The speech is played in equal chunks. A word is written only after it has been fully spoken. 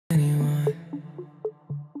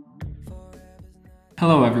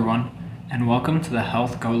Hello everyone, and welcome to the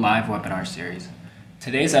Health Go Live webinar series.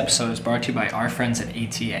 Today's episode is brought to you by our friends at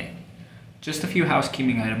ATA. Just a few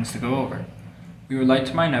housekeeping items to go over. We would like to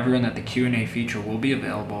remind everyone that the Q&A feature will be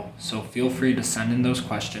available, so feel free to send in those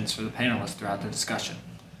questions for the panelists throughout the discussion.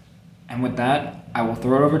 And with that, I will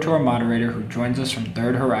throw it over to our moderator who joins us from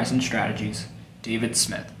Third Horizon Strategies, David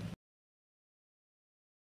Smith.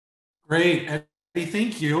 Great. Eddie,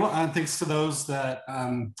 thank you. Thanks to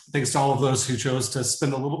all of those who chose to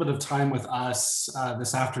spend a little bit of time with us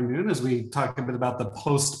this afternoon as we talk a bit about the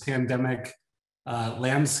post-pandemic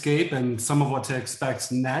landscape and some of what to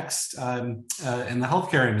expect next in the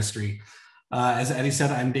healthcare industry. As Eddie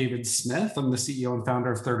said, I'm David Smith. I'm the CEO and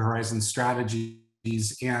founder of Third Horizon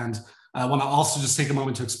Strategies, and I want to also just take a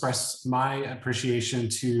moment to express my appreciation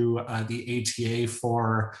to the ATA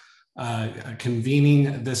for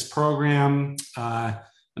convening this program, an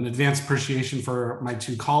advanced appreciation for my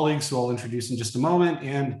two colleagues who I'll introduce in just a moment,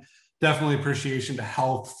 and definitely appreciation to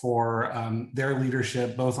Health for their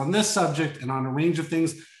leadership, both on this subject and on a range of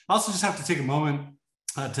things. I also just have to take a moment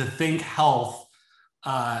to thank Health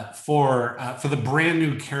for the brand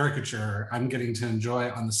new caricature I'm getting to enjoy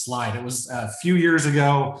on the slide. It was a few years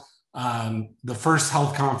ago. The first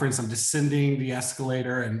health conference, I'm descending the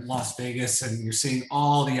escalator in Las Vegas, and you're seeing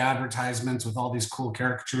all the advertisements with all these cool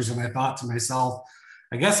caricatures. And I thought to myself,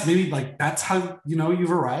 I guess maybe like that's how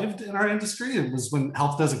you've arrived in our industry. It was when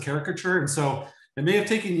Health does a caricature. And so it may have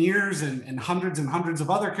taken years and hundreds of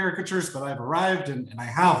other caricatures, but I've arrived and I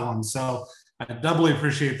have one. So I doubly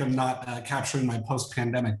appreciate them not capturing my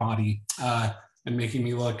post-pandemic body and making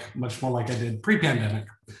me look much more like I did pre-pandemic.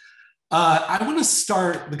 I want to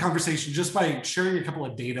start the conversation just by sharing a couple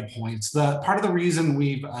of data points. Part of the reason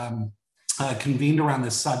we've convened around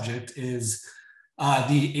this subject is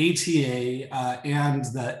the ATA and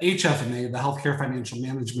the HFMA, the Healthcare Financial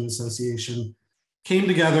Management Association, came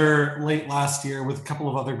together late last year with a couple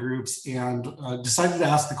of other groups and decided to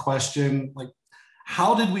ask the question, like,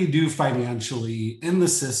 how did we do financially in the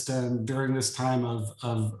system during this time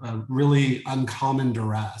of really uncommon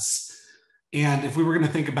duress? And if we were going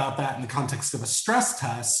to think about that in the context of a stress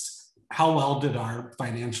test, how well did our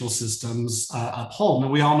financial systems uphold?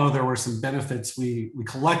 And we all know there were some benefits we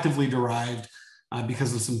collectively derived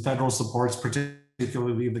because of some federal supports,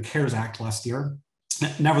 particularly the CARES Act last year.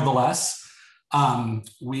 Nevertheless,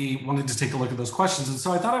 we wanted to take a look at those questions. And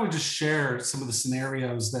so I thought I would just share some of the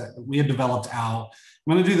scenarios that we had developed out.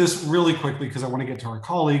 I'm going to do this really quickly because I want to get to our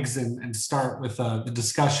colleagues and start with the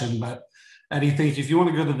discussion. But Eddie, thank you. If you want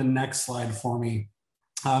to go to the next slide for me.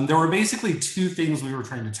 There were basically two things we were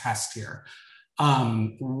trying to test here.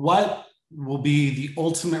 What will be the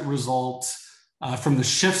ultimate result from the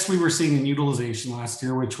shifts we were seeing in utilization last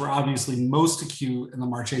year, which were obviously most acute in the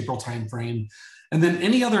March-April timeframe, and then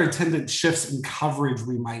any other attendant shifts in coverage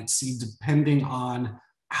we might see depending on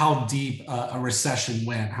how deep a recession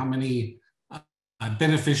went, how many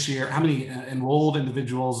enrolled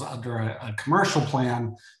individuals under a commercial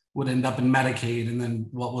plan would end up in Medicaid, and then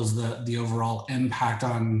what was the overall impact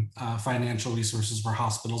on financial resources for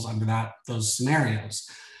hospitals under those scenarios.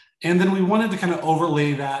 And then we wanted to kind of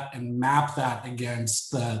overlay that and map that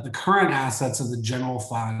against the current assets of the general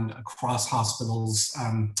fund across hospitals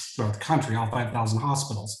throughout the country, all 5,000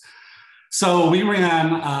 hospitals. So we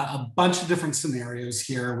ran a bunch of different scenarios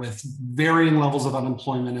here with varying levels of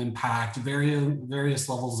unemployment impact, various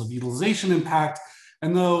levels of utilization impact.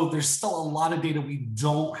 And though there's still a lot of data we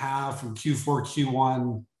don't have from Q4,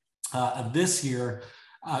 Q1 of this year,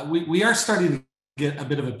 we are starting to get a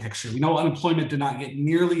bit of a picture. We know unemployment did not get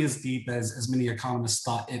nearly as deep as many economists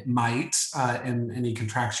thought it might in any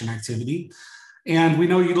contraction activity. And we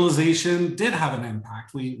know utilization did have an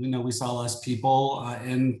impact. We know we saw less people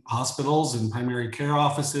in hospitals and primary care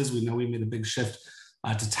offices. We know we made a big shift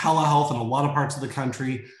to telehealth in a lot of parts of the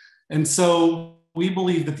country. And so we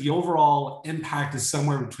believe that the overall impact is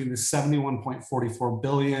somewhere between the 71.44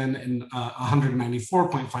 billion and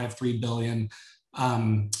 194.53 billion,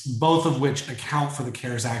 both of which account for the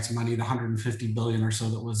CARES Act money, the 150 billion or so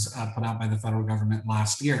that was put out by the federal government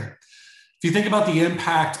last year. If you think about the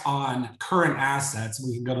impact on current assets,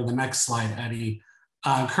 we can go to the next slide, Eddie.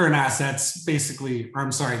 Current assets,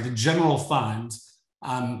 the general fund,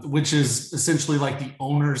 which is essentially like the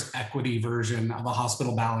owner's equity version of a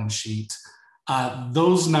hospital balance sheet.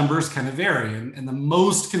 Those numbers kind of vary. And the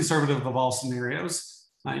most conservative of all scenarios,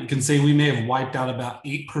 you can say we may have wiped out about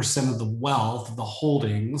 8% of the wealth, of the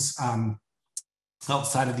holdings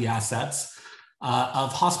outside of the assets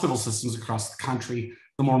of hospital systems across the country.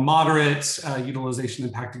 The more moderate utilization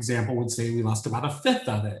impact example would say we lost about a fifth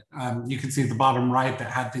of it. You can see at the bottom right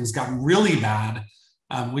that had things gotten really bad,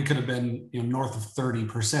 we could have been north of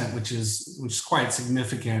 30%, which is quite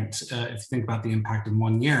significant if you think about the impact in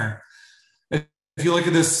 1 year. If you look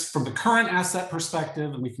at this from the current asset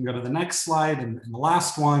perspective, and we can go to the next slide and the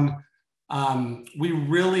last one, we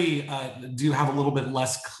really do have a little bit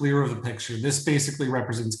less clear of a picture. This basically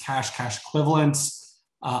represents cash equivalents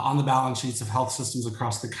on the balance sheets of health systems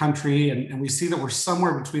across the country. And we see that we're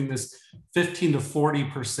somewhere between this 15 to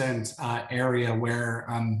 40% area where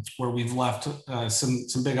we've left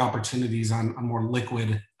some big opportunities on more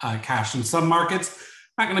liquid cash. In some markets,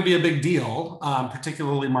 not going to be a big deal,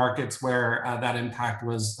 particularly markets where that impact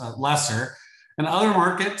was lesser. And other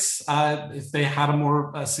markets, if they had a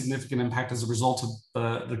more significant impact as a result of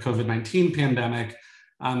the COVID-19 pandemic,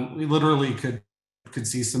 we literally could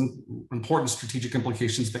see some important strategic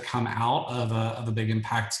implications that come out of a big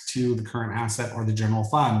impact to the current asset or the general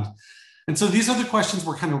fund. And so these are the questions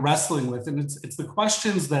we're kind of wrestling with. And it's the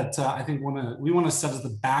questions that I think we want to set as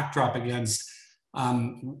the backdrop against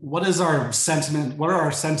what is our sentiment, what are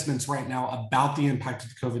our sentiments right now about the impact of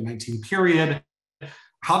the COVID-19 period?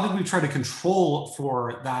 How did we try to control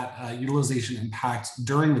for that utilization impact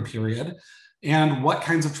during the period? And what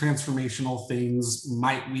kinds of transformational things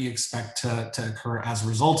might we expect to occur as a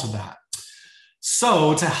result of that?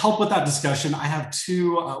 So to help with that discussion, I have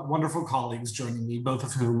two wonderful colleagues joining me, both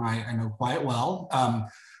of whom I know quite well.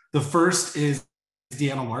 The first is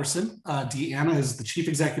Deanna Larson. Deanna is the Chief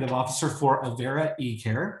Executive Officer for Avera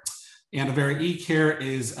eCare. And Avera eCare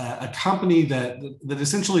is a company that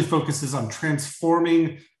essentially focuses on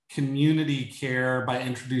transforming community care by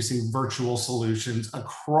introducing virtual solutions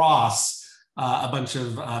across a bunch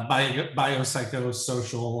of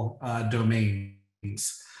biopsychosocial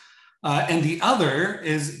domains. And the other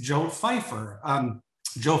is Joe Pfeiffer.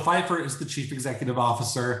 Joe Pfeiffer is the Chief Executive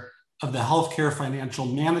Officer of the Healthcare Financial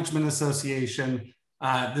Management Association.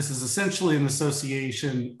 This is essentially an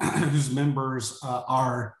association whose members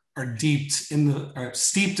are steeped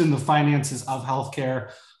in the finances of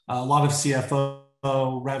healthcare. A lot of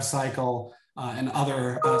CFO, rev cycle, and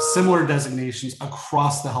other similar designations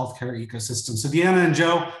across the healthcare ecosystem. So Deanna and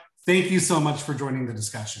Joe, thank you so much for joining the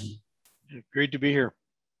discussion. Great to be here.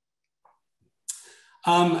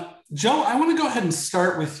 Joe, I want to go ahead and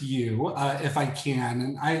start with you, if I can.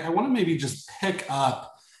 And I want to maybe just pick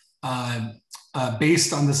up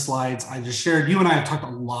based on the slides I just shared. You and I have talked a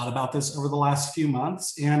lot about this over the last few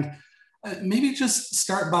months, and maybe just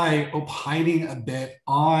start by opining a bit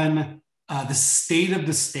on the state of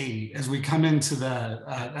the state as we come into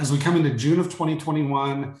June of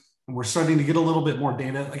 2021, and we're starting to get a little bit more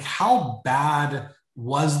data. Like, how bad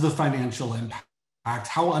was the financial impact?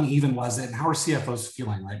 How uneven was it? And how are CFOs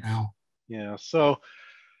feeling right now? Yeah, so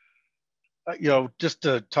just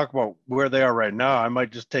to talk about where they are right now, I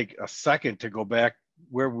might just take a second to go back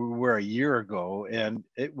where we were a year ago, and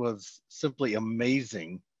it was simply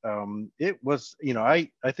amazing. It was, I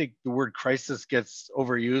think the word crisis gets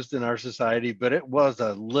overused in our society, but it was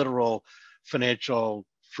a literal financial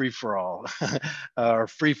free-for-all or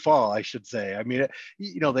free fall, I should say. I mean,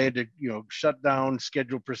 they had to, shut down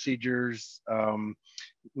scheduled procedures.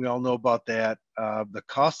 We all know about that. The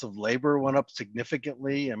cost of labor went up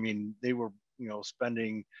significantly. I mean, they were,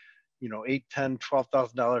 spending, $8,000, $10,000,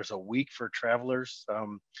 $12,000 a week for travelers.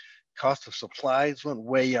 Cost of supplies went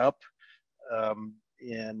way up. And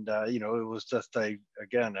it was just a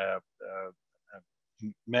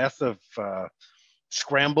massive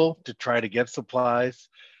scramble to try to get supplies.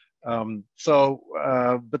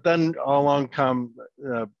 But then along come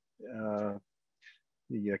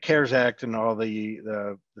the CARES Act and all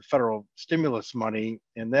the federal stimulus money,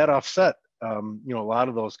 and that offset a lot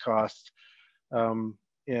of those costs,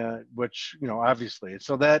 which obviously,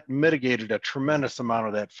 so that mitigated a tremendous amount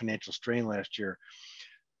of that financial strain last year.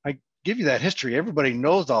 I give you that history. Everybody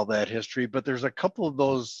knows all that history, but there's a couple of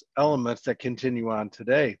those elements that continue on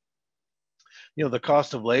today. The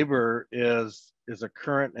cost of labor is a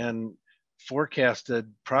current and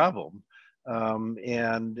forecasted problem.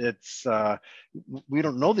 And it's, we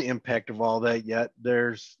don't know the impact of all that yet.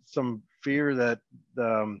 There's some fear that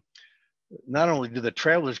not only do the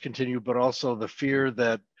travelers continue, but also the fear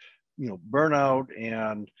that, burnout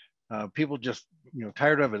and people just,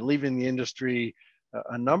 tired of it, leaving the industry.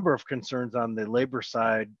 A number of concerns on the labor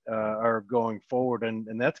side are going forward, and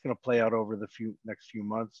that's going to play out over the next few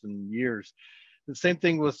months and years. The same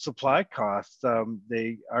thing with supply costs.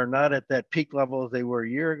 They are not at that peak level as they were a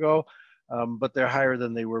year ago, but they're higher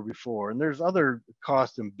than they were before. And there's other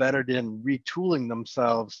costs embedded in retooling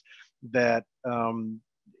themselves that,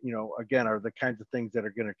 again, are the kinds of things that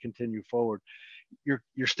are going to continue forward. Your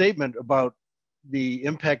statement about the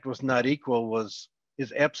impact was not equal is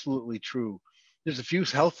absolutely true. There's a few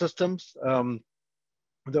health systems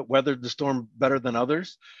that weathered the storm better than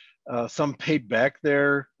others. Some paid back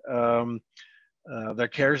their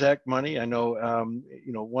CARES Act money. I know,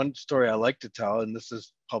 one story I like to tell, and this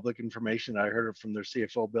is public information. I heard it from their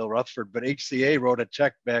CFO, Bill Rutherford, but HCA wrote a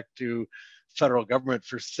check back to federal government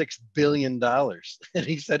for $6 billion. And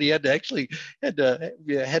he said he had to actually had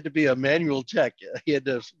to be a manual check. He had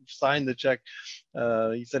to sign the check.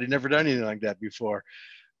 He said he'd never done anything like that before.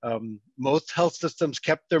 Most health systems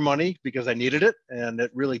kept their money because I needed it, and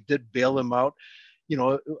it really did bail them out.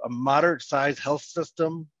 A moderate sized health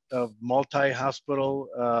system of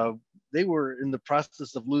multi-hospital, they were in the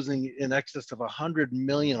process of losing in excess of 100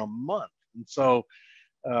 million a month. And so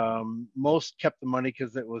most kept the money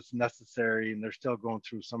because it was necessary, and they're still going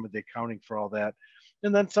through some of the accounting for all that.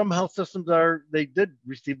 And then some health systems they did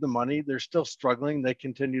receive the money. They're still struggling. They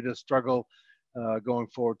continue to struggle going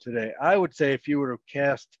forward today. I would say if you were to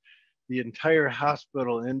cast the entire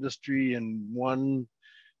hospital industry in one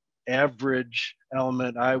average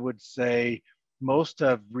element, I would say most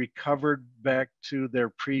have recovered back to their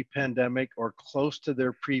pre-pandemic or close to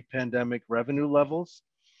their pre-pandemic revenue levels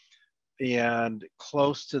and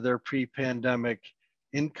close to their pre-pandemic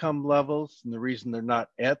income levels. And the reason they're not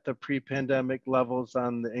at the pre-pandemic levels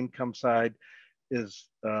on the income side is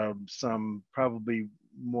some probably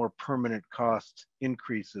more permanent cost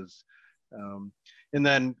increases. And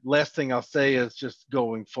then last thing I'll say is just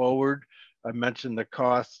going forward, I mentioned the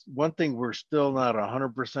costs. One thing we're still not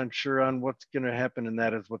 100% sure on what's going to happen, and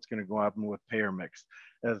that is what's going to go happen with payer mix.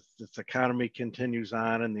 As this economy continues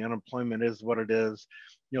on and the unemployment is what it is,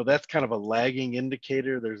 that's kind of a lagging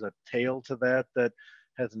indicator. There's a tail to that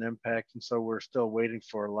has an impact. And so we're still waiting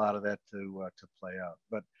for a lot of that to play out.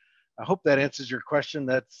 But I hope that answers your question.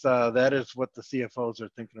 That is what the CFOs are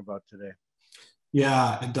thinking about today.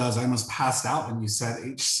 Yeah, it does. I almost passed out when you said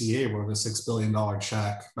HCA wrote a $6 billion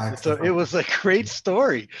check back. So it was a great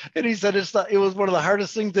story. And he said it was one of the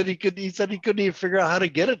hardest things that he said he couldn't even figure out how to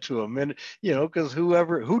get it to him. And, because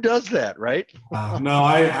who does that, right? No,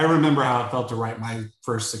 I remember how it felt to write my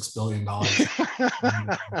first $6 billion.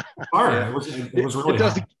 Hard. Yeah. It was really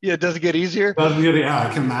hard. It doesn't get easier. Yeah,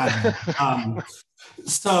 I can imagine.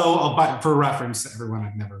 So for reference, everyone,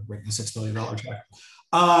 I've never written a $6 billion check.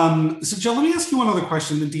 So Joe, let me ask you one other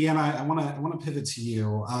question. And Deanna, I want to pivot to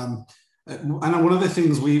you. I know one of the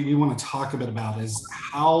things we want to talk a bit about is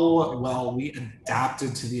how well we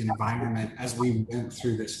adapted to the environment as we went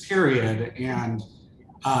through this period. And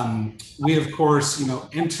we, of course,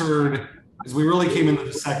 entered, as we really came into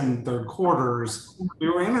the second and third quarters, we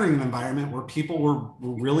were entering an environment where people were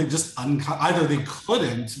really just either they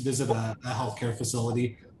couldn't visit a healthcare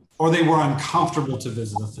facility or they were uncomfortable to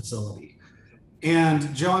visit a facility.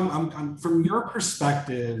 And Joe, I'm from your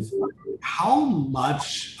perspective, how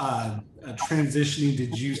much transitioning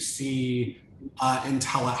did you see in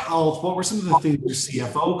telehealth? What were some of the things your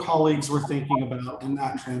CFO colleagues were thinking about in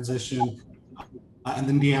that transition? And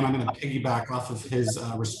then Deanna, I'm going to piggyback off of his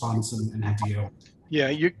response and head to you. Yeah,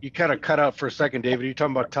 you kind of cut out for a second, David. Are you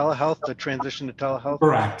talking about telehealth, the transition to telehealth?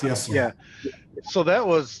 Correct, yes, sir. Yeah, so that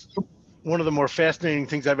was one of the more fascinating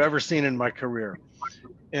things I've ever seen in my career.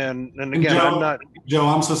 And again, Joe,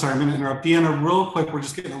 I'm so sorry. I'm going to interrupt. Deanna, real quick, we're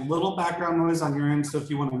just getting a little background noise on your end. So if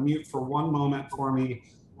you want to mute for one moment for me,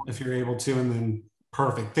 if you're able to, and then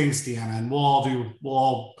perfect. Thanks, Deanna. And we'll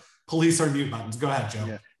all police our mute buttons. Go ahead, Joe.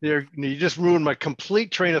 Yeah. You just ruined my complete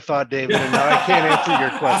train of thought, David, and now I can't answer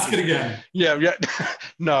your question. Ask it again. Yeah.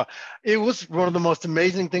 No, it was one of the most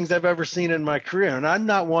amazing things I've ever seen in my career. And I'm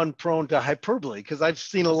not one prone to hyperbole because I've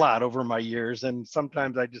seen a lot over my years. And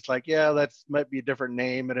sometimes I just that might be a different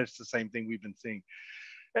name, and it's the same thing we've been seeing.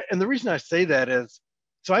 And the reason I say that is,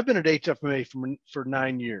 so I've been at HFMA for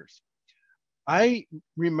 9 years. I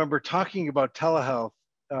remember talking about telehealth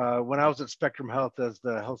when I was at Spectrum Health as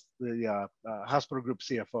the hospital group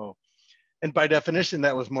CFO. And by definition,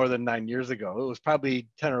 that was more than 9 years ago. It was probably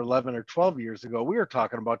 10 or 11 or 12 years ago. We were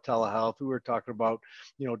talking about telehealth. We were talking about,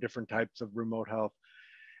 different types of remote health.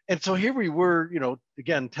 And so here we were,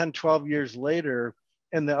 again, 10, 12 years later,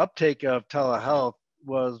 and the uptake of telehealth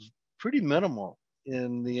was pretty minimal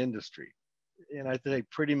in the industry. And I say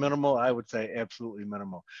pretty minimal, I would say absolutely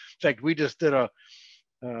minimal. In fact, we just did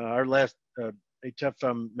our last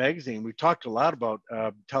HFM magazine. We talked a lot about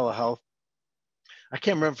telehealth. I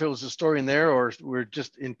can't remember if it was a story in there or we're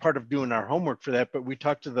just in part of doing our homework for that, but we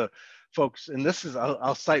talked to the folks, and this is,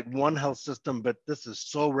 I'll cite one health system, but this is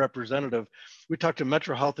so representative. We talked to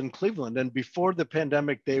Metro Health in Cleveland, and before the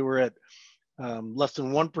pandemic, they were at less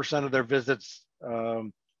than 1% of their visits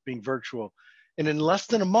being virtual. And in less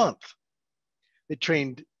than a month, They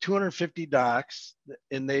trained 250 docs,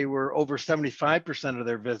 and they were over 75% of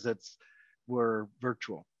their visits were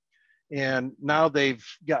virtual. And now they've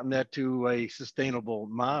gotten that to a sustainable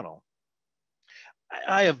model.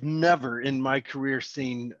 I have never in my career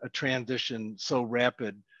seen a transition so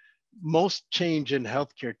rapid. Most change in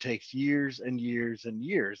healthcare takes years and years and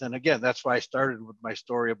years. And again, that's why I started with my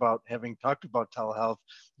story about having talked about telehealth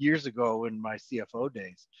years ago in my CFO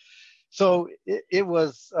days. So it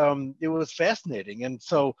was fascinating. And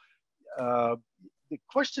so the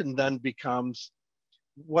question then becomes,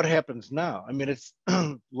 what happens now? I mean, it's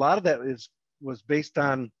a lot of that was based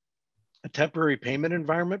on a temporary payment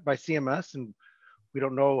environment by CMS, and we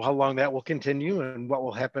don't know how long that will continue and what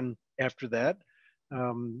will happen after that.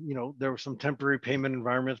 There were some temporary payment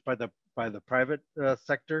environments by the private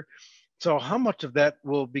sector. So how much of that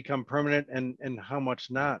will become permanent and how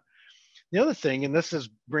much not? The other thing, and this is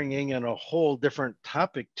bringing in a whole different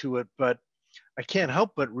topic to it, but I can't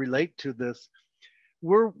help but relate to this.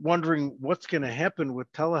 We're wondering what's going to happen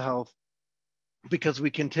with telehealth because we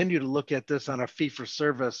continue to look at this on a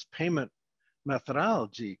fee-for-service payment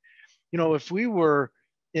methodology. If we were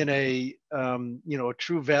in a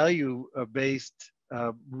true value-based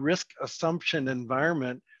risk assumption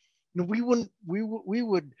environment, we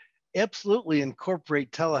would absolutely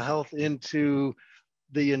incorporate telehealth into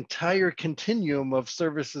the entire continuum of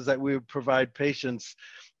services that we would provide patients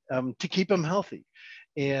to keep them healthy.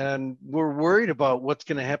 And we're worried about what's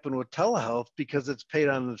going to happen with telehealth because it's paid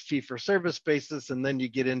on the fee-for-service basis, and then you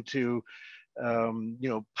get into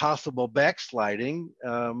possible backsliding.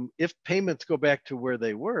 If payments go back to where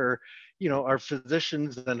they were, our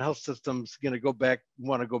physicians and health systems want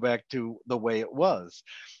to go back to the way it was.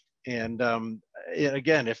 And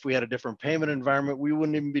again, if we had a different payment environment, we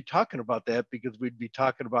wouldn't even be talking about that because we'd be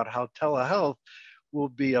talking about how telehealth will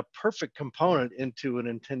be a perfect component into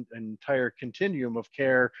an entire continuum of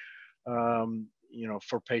care,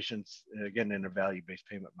 for patients, again, in a value-based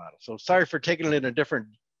payment model. So sorry for taking it in a different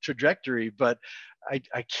trajectory, but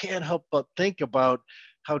I can't help but think about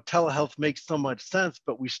how telehealth makes so much sense,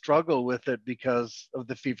 but we struggle with it because of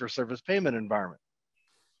the fee-for-service payment environment.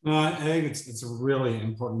 No, I think it's really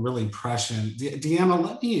important, really prescient. Deanna,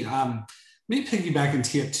 let me piggyback and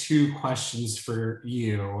tee up two questions for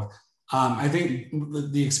you. I think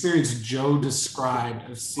the experience Joe described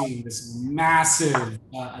of seeing this massive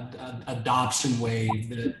adoption wave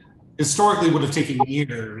that historically would have taken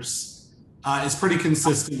years is pretty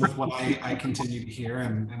consistent with what I continue to hear,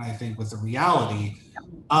 and I think with the reality.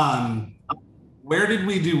 Where did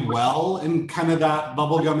we do well in kind of that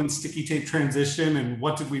bubblegum and sticky tape transition, and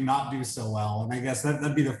what did we not do so well? And I guess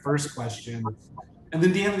that'd be the first question. And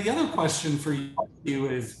then Deanna, the other question for you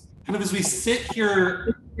is kind of as we sit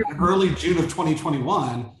here in early June of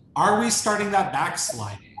 2021, are we starting that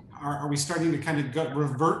backsliding? Are we starting to kind of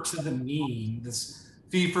revert to the mean, this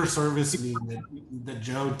fee-for-service mean that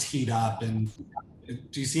Joe teed up? And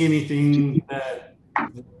do you see anything that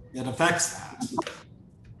affects that?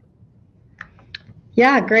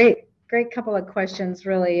 Yeah, great couple of questions.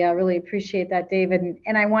 Really appreciate that, David.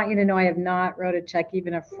 And I want you to know I have not wrote a check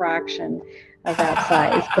even a fraction of that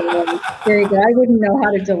size. So very good. I wouldn't know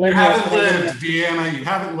how to deliver. You haven't lived, Deanna. You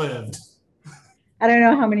haven't lived. I don't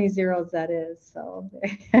know how many zeros that is. So,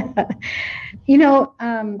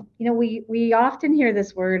 we often hear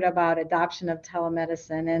this word about adoption of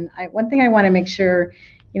telemedicine, and one thing I want to make sure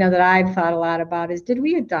that I've thought a lot about is, did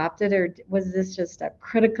we adopt it, or was this just a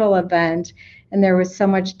critical event and there was so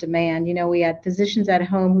much demand? We had physicians at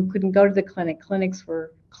home who couldn't go to the clinic. Clinics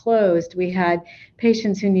were closed. We had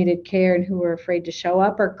patients who needed care and who were afraid to show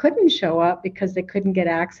up or couldn't show up because they couldn't get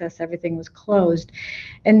access. Everything was closed.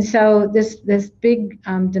 And so this big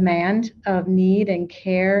demand of need and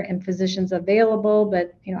care and physicians available,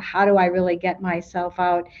 but how do I really get myself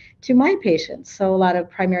out to my patients? So a lot of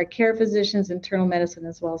primary care physicians, internal medicine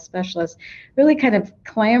as well as specialists, really kind of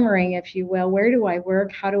clamoring, if you will, where do I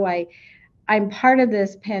work? How do I'm part of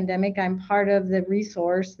this pandemic. I'm part of the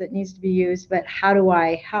resource that needs to be used, but how do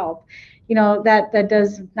I help? That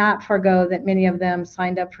does not forego that many of them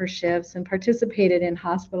signed up for shifts and participated in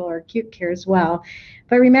hospital or acute care as well.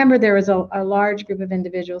 But remember, there was a large group of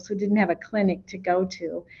individuals who didn't have a clinic to go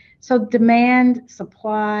to. So demand,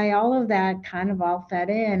 supply, all of that kind of all fed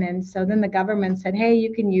in. And so then the government said, hey,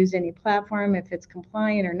 you can use any platform if it's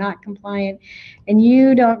compliant or not compliant, and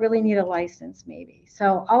you don't really need a license maybe.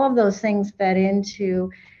 So all of those things fed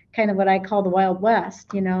into kind of what I call the Wild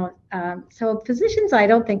West, So physicians, I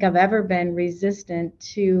don't think have ever been resistant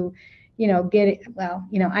to,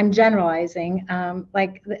 I'm generalizing,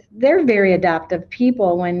 they're very adaptive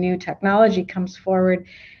people when new technology comes forward.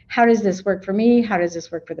 how does this work for me? How does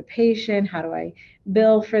this work for the patient? How do I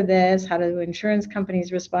bill for this? How do insurance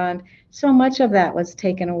companies respond? So much of that was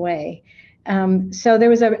taken away. So there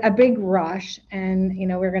was a big rush, and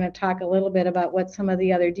we're going to talk a little bit about what some of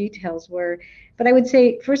the other details were. But I would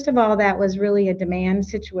say, first of all, that was really a demand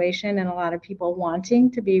situation, and a lot of people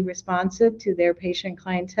wanting to be responsive to their patient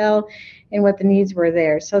clientele and what the needs were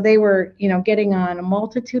there. So they were, getting on a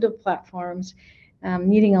multitude of platforms,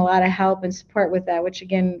 needing a lot of help and support with that, which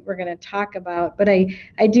again we're going to talk about. But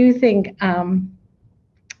I do think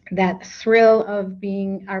that thrill of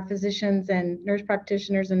being our physicians and nurse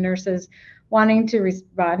practitioners and nurses wanting to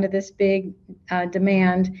respond to this big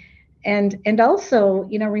demand, and also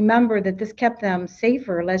remember that this kept them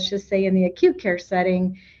safer. Let's just say in the acute care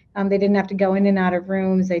setting, they didn't have to go in and out of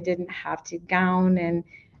rooms. They didn't have to gown and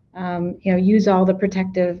use all the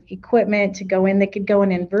protective equipment to go in. They could go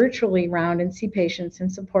in and virtually round and see patients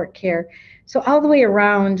and support care. So all the way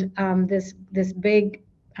around, this big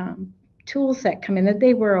tool set come in that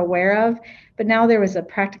they were aware of, but now there was a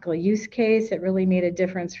practical use case that really made a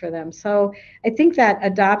difference for them. So I think that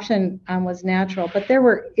adoption was natural, but there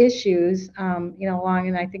were issues, along,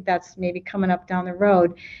 and I think that's maybe coming up down the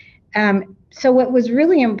road. So what was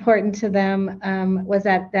really important to them was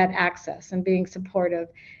that access and being supportive.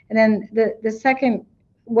 And then the second,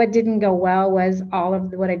 what didn't go well was all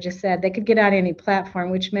of what I just said. They could get on any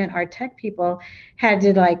platform, which meant our tech people had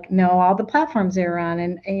to know all the platforms they were on.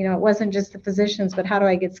 And it wasn't just the physicians, but how do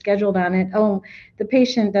I get scheduled on it? Oh, the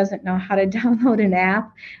patient doesn't know how to download an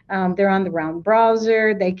app. They're on the wrong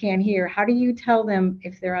browser. They can't hear. How do you tell them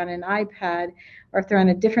if they're on an iPad or if they're on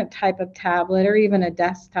a different type of tablet or even a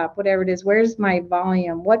desktop, whatever it is? Where's my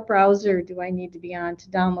volume? What browser do I need to be on to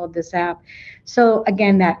download this app? So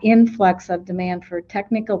again, that influx of demand for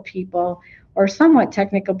technical people or somewhat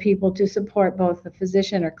technical people to support both the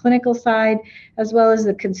physician or clinical side as well as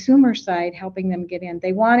the consumer side, helping them get in.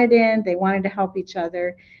 They wanted to help each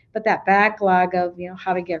other, but that backlog of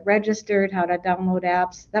how to get registered, how to download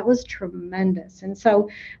apps, that was tremendous. And so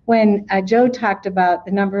when Joe talked about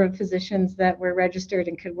the number of physicians that were registered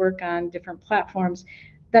and could work on different platforms,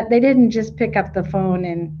 that they didn't just pick up the phone,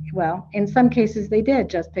 and well, in some cases they did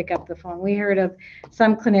just pick up the phone. We heard of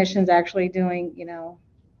some clinicians actually doing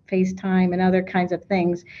FaceTime and other kinds of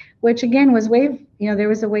things, which again was there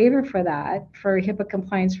was a waiver for that, for HIPAA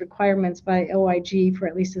compliance requirements by OIG for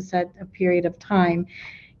at least a period of time.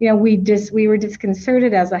 We were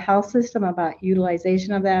disconcerted as a health system about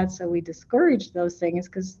utilization of that, so we discouraged those things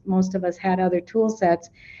because most of us had other tool sets.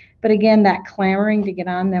 But again, that clamoring to get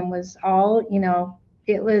on them was all,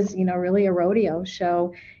 it was, really a rodeo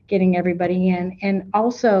show getting everybody in, and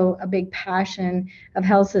also a big passion of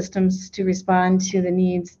health systems to respond to the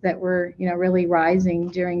needs that were, really rising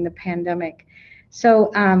during the pandemic.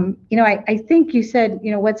 So, I think you said,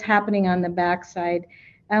 what's happening on the backside.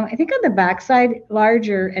 I think on the backside,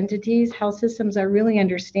 larger entities, health systems are really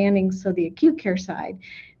understanding. So the acute care side,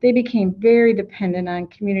 they became very dependent on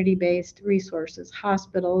community-based resources,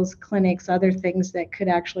 hospitals, clinics, other things that could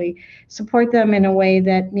actually support them in a way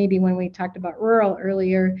that maybe when we talked about rural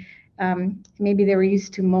earlier, maybe they were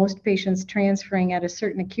used to most patients transferring at a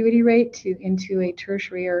certain acuity rate into a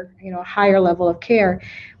tertiary or higher level of care.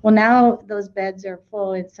 Well, now those beds are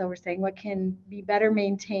full, and so we're saying what can be better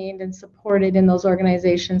maintained and supported in those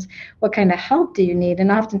organizations. What kind of help do you need?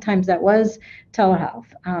 And oftentimes that was telehealth,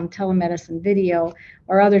 telemedicine, video,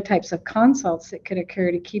 or other types of consults that could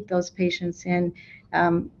occur to keep those patients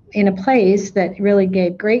in a place that really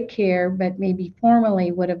gave great care, but maybe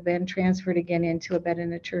formerly would have been transferred again into a bed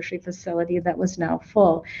in a tertiary facility that was now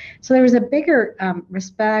full. So there was a bigger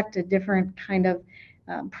respect, a different kind of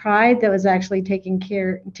pride that was actually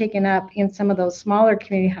taken up in some of those smaller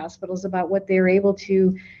community hospitals about what they were able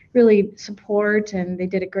to really support, and they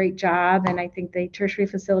did a great job. And I think the tertiary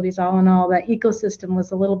facilities, all in all, that ecosystem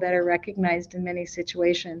was a little better recognized in many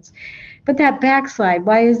situations. But that backslide,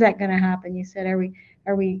 why is that going to happen? You said,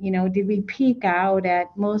 did we peak out at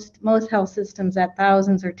most health systems at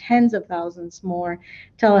thousands or tens of thousands more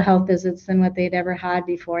telehealth visits than what they'd ever had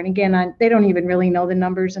before? And again, they don't even really know the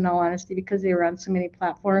numbers, in all honesty, because they were on so many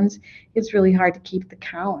platforms. It's really hard to keep the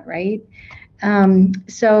count, right? And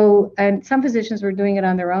some physicians were doing it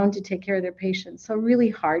on their own to take care of their patients. So really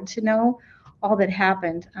hard to know all that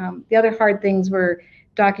happened. The other hard things were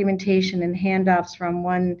documentation and handoffs from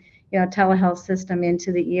one telehealth system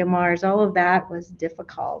into the EMRs. All of that was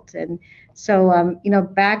difficult. And so,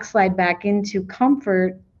 backslide back into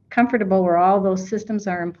comfortable where all those systems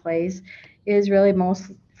are in place is really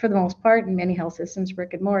most for the most part, in many health systems,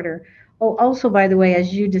 brick and mortar. Oh, also, by the way,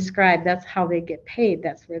 as you described, that's how they get paid.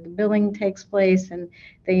 That's where the billing takes place, and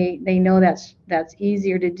they know that's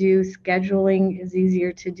easier to do. Scheduling is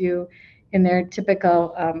easier to do in their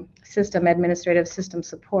typical administrative system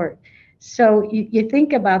support. So you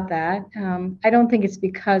think about that. I don't think it's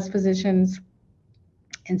because physicians,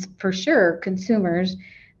 and for sure consumers,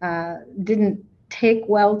 didn't take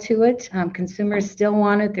well to it. Consumers still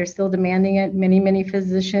want it. They're still demanding it. Many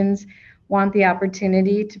physicians want the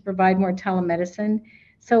opportunity to provide more telemedicine.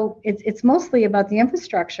 So it's mostly about the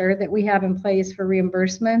infrastructure that we have in place for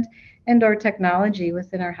reimbursement and or technology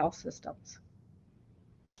within our health systems.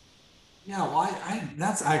 Yeah, well,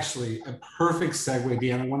 that's actually a perfect segue,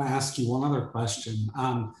 Dan. I want to ask you one other question.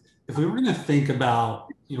 If we were going to think about,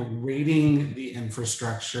 rating the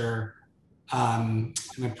infrastructure in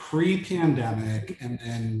a pre-pandemic, and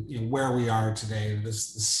then where we are today, this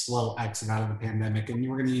slow exit out of the pandemic, and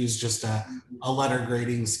we're going to use just a letter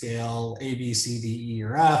grading scale, A, B, C, D, E,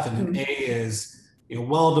 or F, and an A is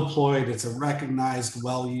well deployed. It's a recognized,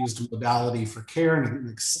 well-used modality for care and an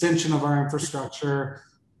extension of our infrastructure.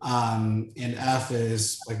 And F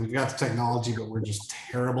is like, we've got the technology, but we're just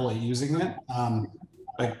terrible at using it.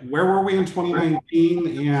 Like, where were we in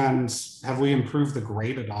 2019, and have we improved the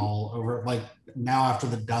grade at all over, like, now after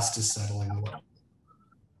the dust is settling a little?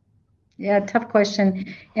 Yeah, tough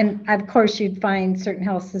question. And of course, you'd find certain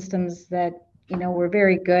health systems that, were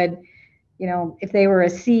very good. If they were a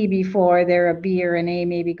C before, they're a B or an A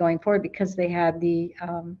maybe going forward because they had the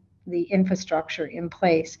infrastructure in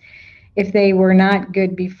place. If they were not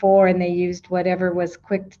good before and they used whatever was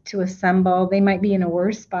quick to assemble, they might be in a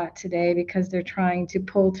worse spot today because they're trying to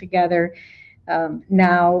pull together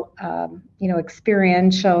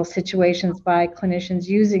experiential situations by clinicians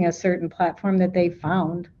using a certain platform that they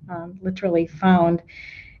found, literally found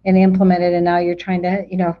and implemented. And now you're trying to,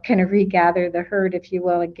 kind of regather the herd, if you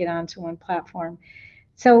will, and get onto one platform.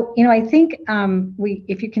 So, I think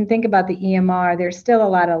if you can think about the EMR, there's still a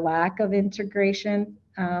lot of lack of integration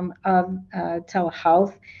of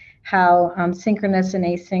telehealth, how synchronous and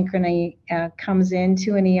asynchrony comes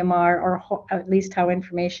into an EMR, or at least how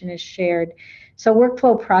information is shared. So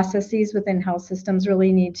workflow processes within health systems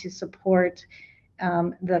really need to support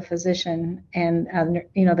the physician and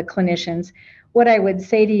the clinicians. What I would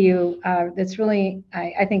say to you that's really,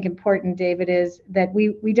 I think, important, David, is that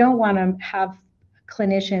we don't want to have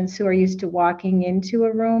clinicians who are used to walking into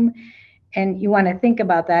a room. And you want to think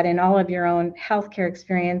about that in all of your own healthcare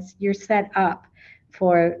experience. You're set up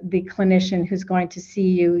for the clinician who's going to see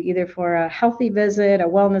you either for a healthy visit, a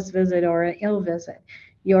wellness visit, or an ill visit.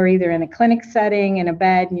 You're either in a clinic setting in a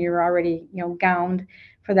bed and you're already, gowned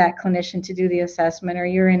for that clinician to do the assessment, or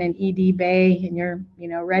you're in an ED bay and you're,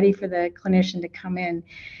 ready for the clinician to come in.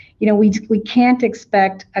 We can't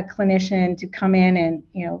expect a clinician to come in and,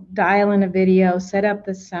 dial in a video, set up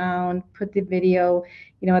the sound, put the video,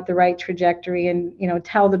 at the right trajectory, and,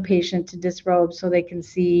 tell the patient to disrobe so they can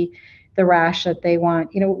see the rash that they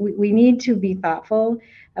want. We need to be thoughtful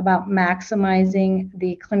about maximizing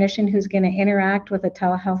the clinician who's going to interact with a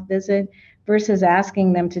telehealth visit versus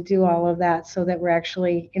asking them to do all of that, so that we're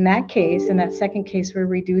actually, in that second case, we're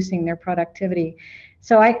reducing their productivity.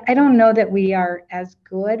 So I don't know that we are as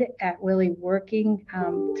good at really working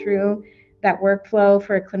through that workflow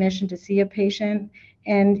for a clinician to see a patient.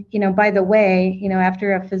 And, by the way,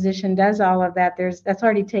 after a physician does all of that, that's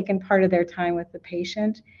already taken part of their time with the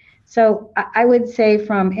patient. So I would say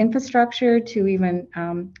from infrastructure to even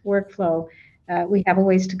workflow, we have a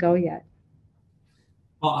ways to go yet.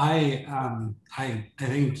 Well, I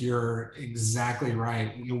think you're exactly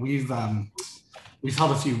right. We've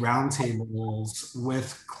held a few roundtables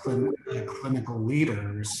with clinical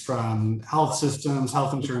leaders from health systems,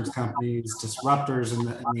 health insurance companies, disruptors in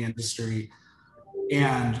the industry.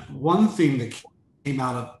 And one thing that came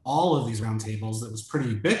out of all of these roundtables that was pretty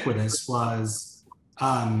ubiquitous was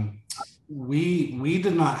we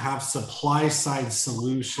did not have supply side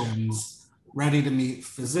solutions ready to meet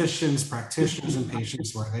physicians, practitioners, and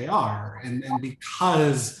patients where they are. And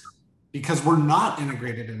because we're not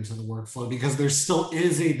integrated into the workflow, because there still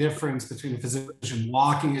is a difference between a physician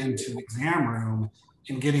walking into an exam room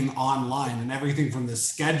and getting online, and everything from the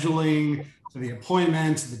scheduling to the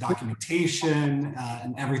appointment to the documentation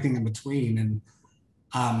and everything in between.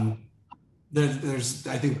 And there's,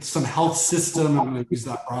 I think, some health system, I'm going to use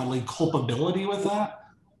that broadly, culpability with that.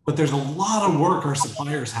 But there's a lot of work our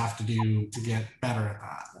suppliers have to do to get better at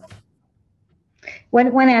that.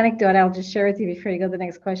 One anecdote I'll just share with you before you go to the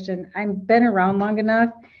next question. I've been around long enough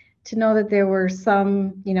to know that there were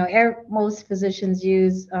some, most physicians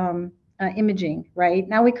use a imaging, right?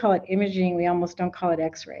 Now we call it imaging. We almost don't call it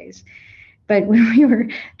x-rays. But when we were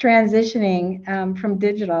transitioning from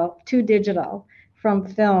digital to digital, from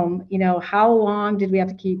film, how long did we have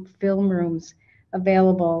to keep film rooms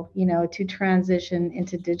available, to transition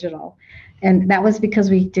into digital? And that was because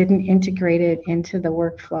we didn't integrate it into the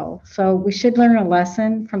workflow. So we should learn a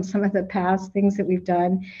lesson from some of the past things that we've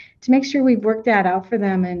done to make sure we've worked that out for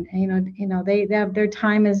them. And they have, their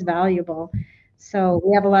time is valuable. So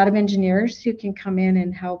we have a lot of engineers who can come in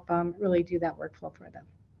and help really do that workflow for them.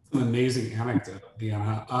 An amazing anecdote,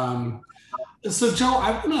 Deanna. So Joe,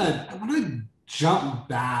 I wanna jump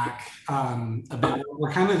back a bit.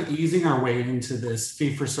 We're kind of easing our way into this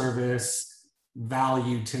fee-for-service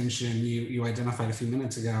value tension you identified a few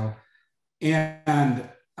minutes ago, and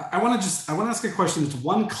I want to ask a question that's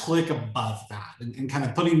one click above that, and kind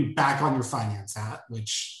of putting back on your finance hat,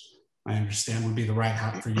 which I understand would be the right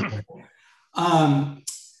hat for you.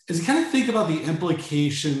 As you kind of think about the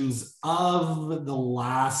implications of the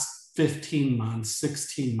last 15 months,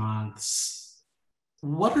 16 months,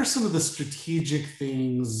 what are some of the strategic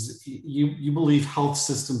things you believe health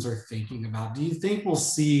systems are thinking about? Do you think we'll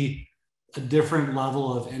see a different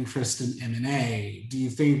level of interest in M&A? Do you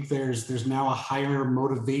think there's now a higher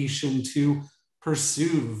motivation to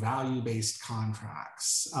pursue value-based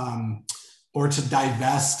contracts, or to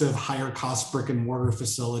divest of higher cost brick and mortar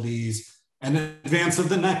facilities in advance of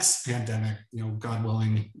the next pandemic, God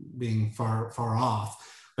willing, being far off?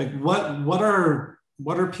 Like what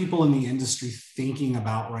are people in the industry thinking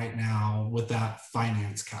about right now with that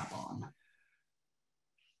finance cap on?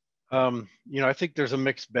 I think there's a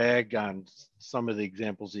mixed bag on some of the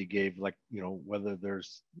examples he gave, like, whether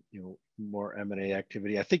there's, more M&A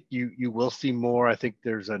activity. I think you will see more. I think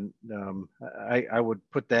there's I would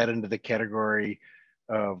put that into the category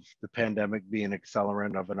of the pandemic being an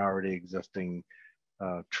accelerant of an already existing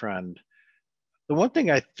trend. The one thing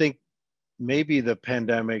I think maybe the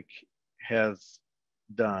pandemic has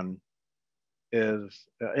done is,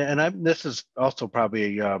 this is also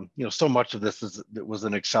probably, so much of this was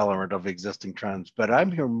an accelerant of existing trends, but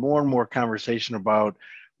I'm hearing more and more conversation about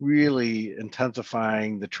really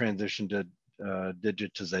intensifying the transition to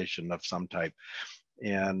digitization of some type,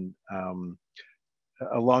 and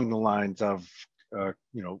along the lines of,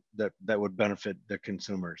 that would benefit the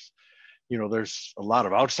consumers. There's a lot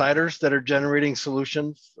of outsiders that are generating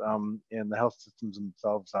solutions, and the health systems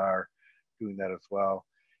themselves are doing that as well.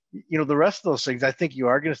 The rest of those things, I think you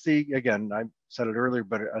are going to see, again, I said it earlier,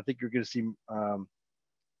 but I think you're going to see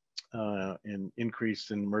an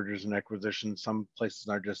increase in mergers and acquisitions. Some places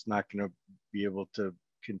are just not going to be able to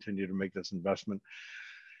continue to make this investment.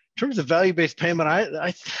 In terms of value-based payment,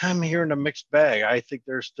 I'm hearing a mixed bag. I think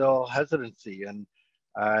there's still hesitancy, and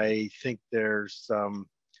I think there's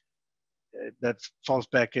that falls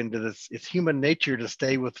back into this. It's human nature to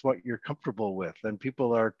stay with what you're comfortable with, and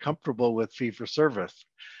people are comfortable with fee-for-service.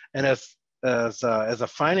 And as a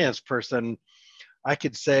finance person, I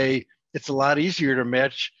could say it's a lot easier to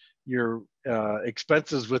match your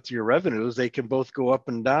expenses with your revenues. They can both go up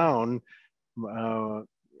and down much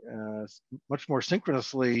more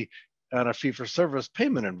synchronously on a fee-for-service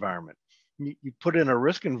payment environment. You put in a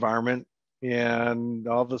risk environment, and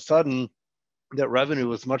all of a sudden, that revenue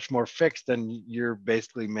is much more fixed, and you're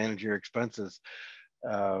basically managing your expenses,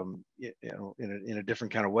 in a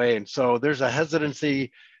different kind of way. And so there's a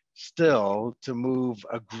hesitancy still to move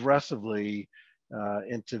aggressively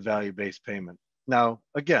into value-based payment. Now,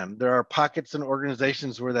 again, there are pockets and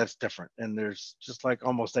organizations where that's different, and there's, just like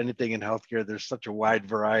almost anything in healthcare, there's such a wide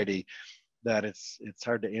variety that it's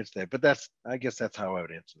hard to answer that. But I guess that's how I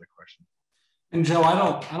would answer the question. And Joe, I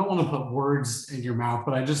don't want to put words in your mouth,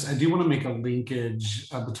 but I do want to make a linkage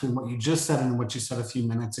between what you just said and what you said a few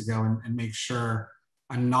minutes ago, and make sure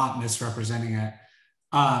I'm not misrepresenting it.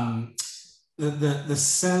 The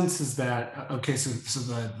sense is that, okay, so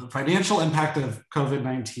the financial impact of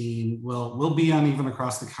COVID-19 will be uneven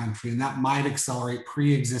across the country, and that might accelerate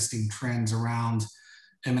pre-existing trends around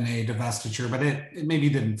M&A divestiture, but it maybe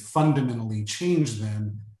didn't fundamentally change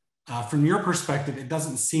them. From your perspective, it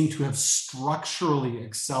doesn't seem to have structurally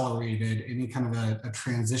accelerated any kind of a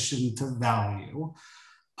transition to value.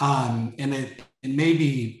 And it may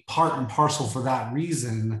be part and parcel for that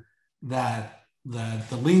reason that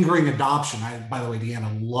the lingering adoption, by the way,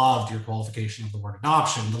 Deanna, loved your qualification of the word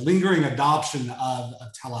adoption, the lingering adoption of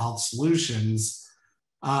telehealth solutions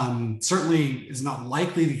certainly is not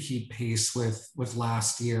likely to keep pace with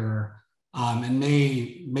last year, and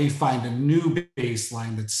may find a new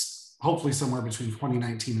baseline that's hopefully somewhere between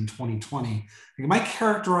 2019 and 2020. Am I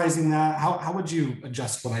characterizing that? How would you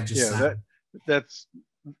adjust what I just said?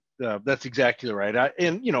 That's exactly right.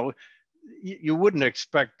 And you wouldn't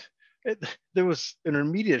expect it. There was an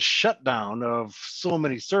immediate shutdown of so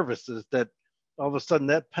many services that all of a sudden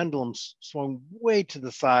that pendulum swung way to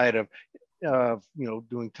the side of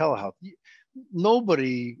doing telehealth.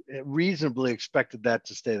 Nobody reasonably expected that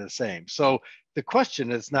to stay the same. So the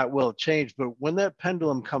question is not will it change, but when that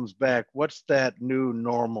pendulum comes back, what's that new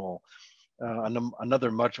normal?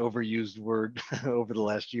 Another much overused word over the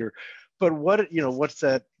last year. But what's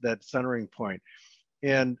that centering point?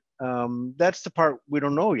 And that's the part we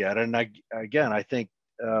don't know yet. And I think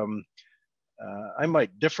I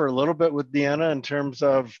might differ a little bit with Deanna in terms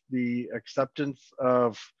of the acceptance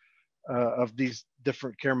of these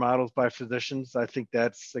different care models by physicians. I think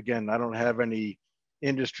that's, again, I don't have any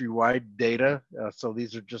industry-wide data, so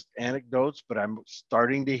these are just anecdotes, but I'm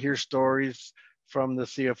starting to hear stories from the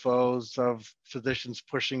CFOs of physicians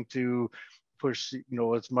pushing to push,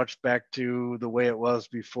 as much back to the way it was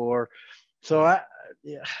before. So I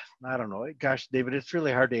don't know. Gosh, David, it's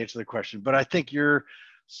really hard to answer the question, but I think your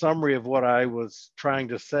summary of what I was trying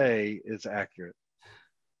to say is accurate.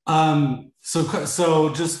 So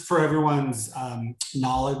just for everyone's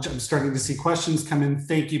knowledge, I'm starting to see questions come in.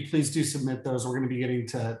 Thank you. Please do submit those. We're going to be getting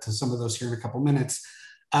to some of those here in a couple minutes.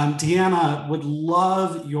 Deanna, would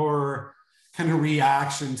love your kind of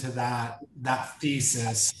reaction to that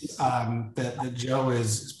thesis that Joe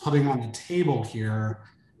is putting on the table here.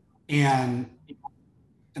 And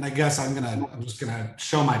I guess I'm just gonna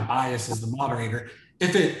show my bias as the moderator.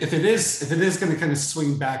 If it is going to kind of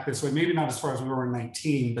swing back this way, maybe not as far as we were in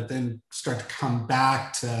 19, but then start to come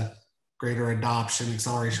back to greater adoption,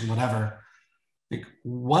 acceleration, whatever. Like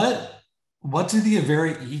what do the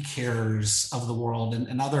very e-cares of the world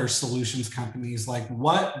and other solutions companies, like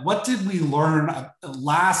what did we learn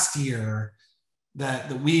last year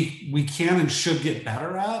that we can and should get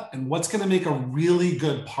better at, and what's going to make a really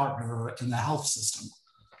good partner in the health system?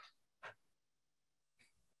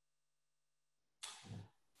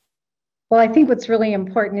 Well, I think what's really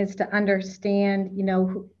important is to understand,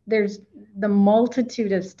 there's the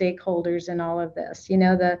multitude of stakeholders in all of this.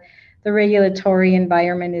 The regulatory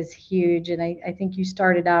environment is huge. And I think you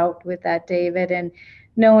started out with that, David, and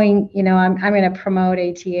knowing, I'm going to promote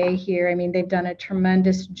ATA here. I mean, they've done a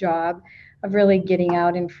tremendous job of really getting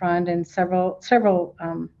out in front, and several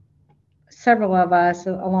of us,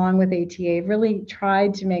 along with ATA, really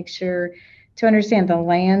tried to make sure to understand the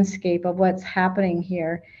landscape of what's happening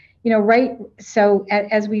here. Right. So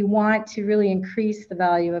as we want to really increase the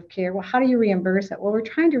value of care, well, how do you reimburse it? Well, we're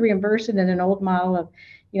trying to reimburse it in an old model of,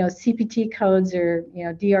 CPT codes or,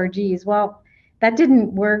 DRGs. Well, that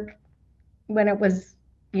didn't work when it was,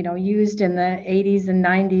 used in the 80s and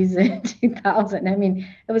 90s and 2000. I mean,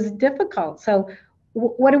 it was difficult. So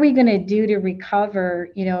what are we going to do to recover?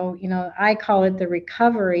 I call it the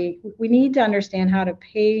recovery. We need to understand how to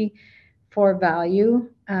pay for value.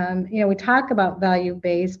 We talk about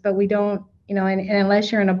value-based, but we don't, and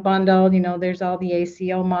unless you're in a bundle, there's all the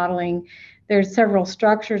ACO modeling. There's several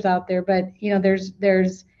structures out there, but,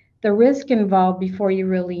 there's the risk involved before you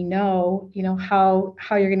really know, how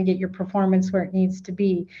you're going to get your performance where it needs to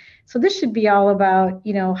be. So this should be all about,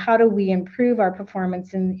 how do we improve our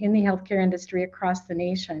performance in the healthcare industry across the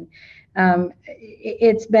nation?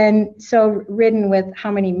 It's been so ridden with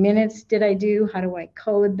how many minutes did I do? How do I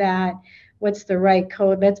code that? What's the right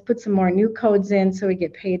code? Let's put some more new codes in so we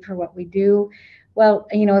get paid for what we do. Well,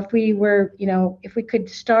 if we could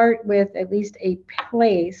start with at least a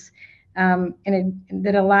place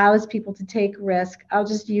that allows people to take risk. I'll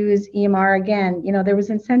just use EMR again. There was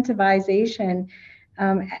incentivization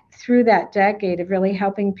through that decade of really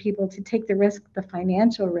helping people to take the risk, the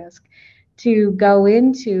financial risk, to go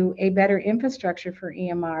into a better infrastructure for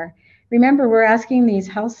EMR. Remember, we're asking these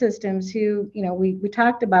health systems who, we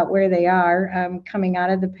talked about where they are coming out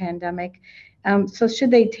of the pandemic. So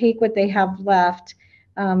should they take what they have left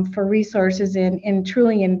for resources and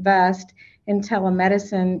truly invest in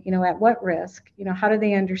telemedicine, at what risk? How do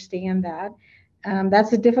they understand that?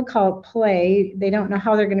 That's a difficult play. They don't know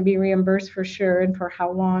how they're going to be reimbursed for sure and for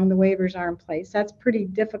how long the waivers are in place. That's pretty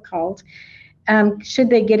difficult. Should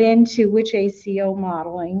they get into which ACO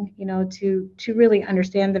modeling, to really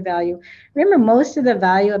understand the value? Remember, most of the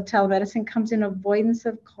value of telemedicine comes in avoidance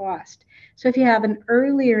of cost. So if you have an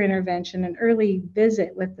earlier intervention, an early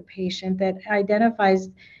visit with the patient that identifies,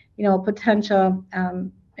 a potential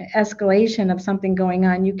escalation of something going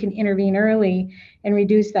on, you can intervene early and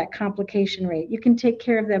reduce that complication rate. You can take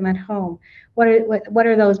care of them at home. What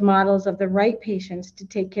are those models of the right patients to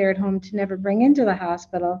take care at home to never bring into the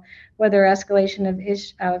hospital, where their escalation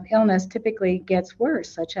of illness typically gets worse,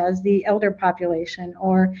 such as the elder population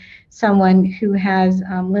or someone who has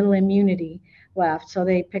little immunity? left. So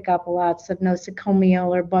they pick up lots of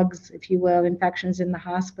nosocomial or bugs, if you will, infections in the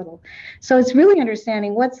hospital. So it's really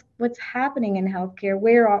understanding what's happening in healthcare.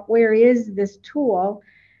 Where is this tool,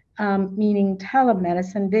 meaning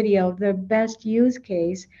telemedicine video, the best use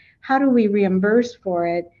case? How do we reimburse for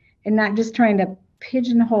it, and not just trying to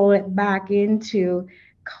pigeonhole it back into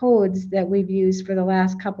codes that we've used for the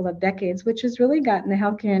last couple of decades, which has really gotten the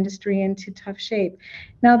healthcare industry into tough shape.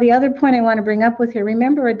 Now, the other point I want to bring up with here,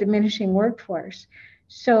 remember a diminishing workforce.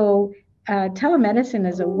 So telemedicine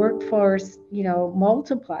is a workforce,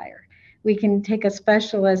 multiplier. We can take a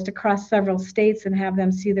specialist across several states and have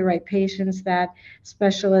them see the right patients. That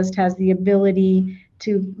specialist has the ability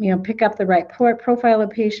to, pick up the right profile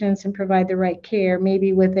of patients and provide the right care,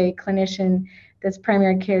 maybe with a clinician that's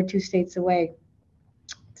primary care 2 states away.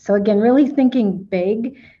 So again, really thinking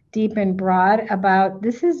big, deep, and broad about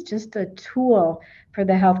this is just a tool for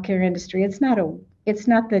the healthcare industry. It's not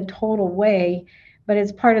the total way, but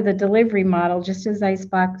it's part of the delivery model. Just as I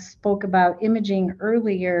spoke about imaging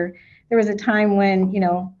earlier, there was a time when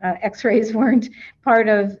X-rays weren't part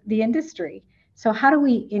of the industry. So how do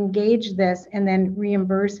we engage this and then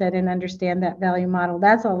reimburse it and understand that value model?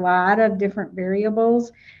 That's a lot of different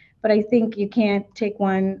variables, but I think you can't take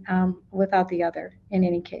one without the other in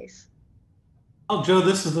any case. Oh, Joe,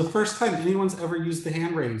 this is the first time anyone's ever used the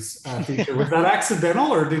hand raise feature. Was that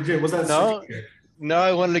accidental, or was that No, strategic? no,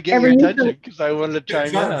 I wanted to get your attention because I wanted to chime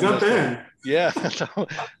in on Jump this in. one. Yeah, so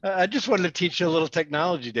I just wanted to teach you a little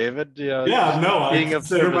technology, David. Yeah, no, I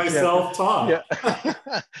consider myself taught.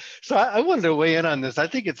 Yeah. So I wanted to weigh in on this. I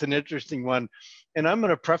think it's an interesting one. And I'm going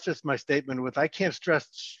to preface my statement with, I can't stress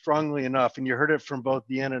strongly enough, and you heard it from both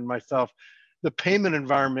Deanna and myself, the payment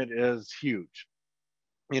environment is huge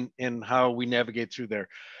in how we navigate through there.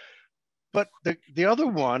 But the other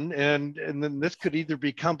one, and then this could either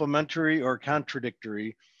be complementary or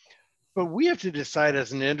contradictory, but we have to decide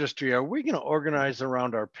as an industry, are we going to organize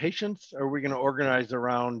around our patients? Or are we going to organize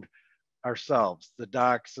around ourselves, the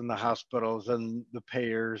docs and the hospitals and the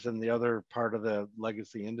payers and the other part of the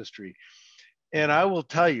legacy industry? And I will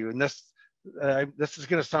tell you, and this is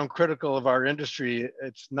going to sound critical of our industry.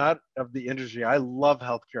 It's not of the industry. I love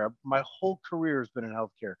healthcare. My whole career has been in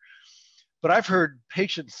healthcare. But I've heard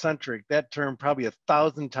patient-centric, that term probably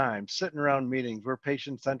 1,000 times, sitting around meetings. We're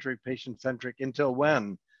patient-centric, until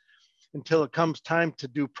when? Until it comes time to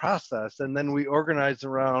do process. And then we organize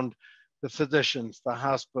around the physicians, the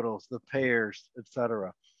hospitals, the payers, et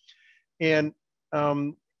cetera. And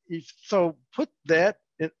so put that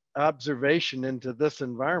observation into this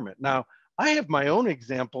environment. Now, I have my own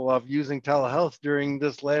example of using telehealth during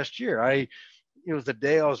this last year. It was a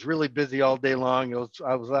day I was really busy all day long.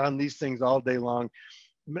 I was on these things all day long.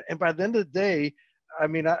 And by the end of the day,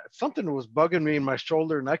 something was bugging me in my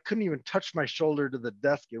shoulder, and I couldn't even touch my shoulder to the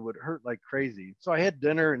desk. It would hurt like crazy. So I had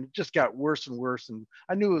dinner, and it just got worse and worse. And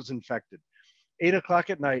I knew it was infected. 8 o'clock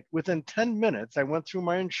at night, within 10 minutes, I went through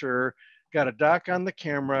my insurer, got a doc on the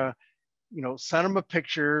camera, sent him a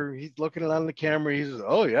picture. He's looking on the camera. He says,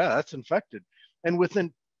 "Oh yeah, that's infected." And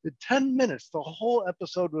within the 10 minutes, the whole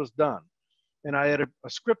episode was done. And I had a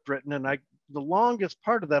script written, and the longest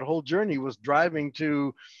part of that whole journey was driving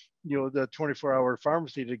to, the 24-hour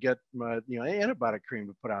pharmacy to get my, antibiotic cream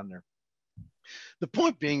to put on there. The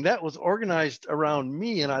point being that was organized around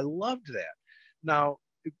me, and I loved that. Now,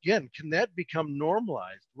 again, can that become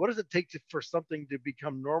normalized? What does it take for something to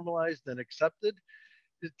become normalized and accepted?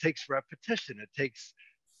 It takes repetition. It takes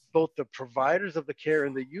both the providers of the care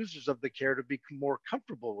and the users of the care to become more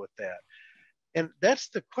comfortable with that. And that's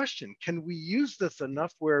the question. Can we use this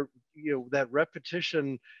enough where, that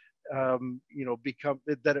repetition,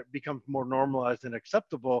 it becomes more normalized and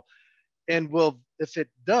acceptable? And if it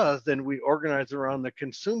does, then we organize around the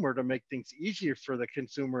consumer to make things easier for the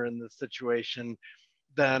consumer in this situation.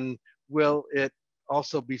 Then will it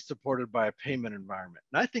also be supported by a payment environment?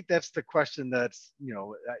 And I think that's the question that's,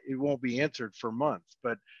 it won't be answered for months,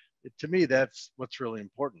 but to me, that's what's really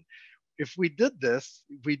important. If we did this,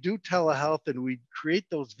 we do telehealth and we create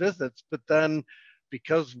those visits, but then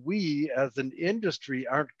because we as an industry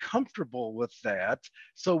aren't comfortable with that,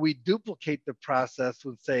 so we duplicate the process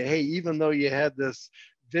and say, hey, even though you had this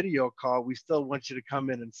video call, we still want you to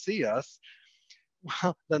come in and see us.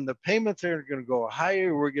 Well, then the payments are going to go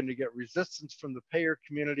higher. We're going to get resistance from the payer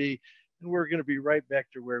community, and we're going to be right back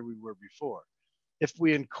to where we were before. If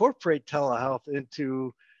we incorporate telehealth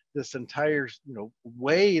into this entire,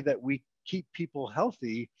 way that we keep people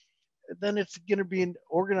healthy, then it's going to be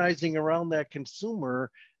organizing around that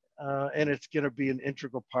consumer, and it's going to be an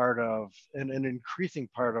integral part of, and an increasing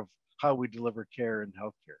part of how we deliver care in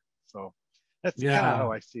healthcare. So that's kind of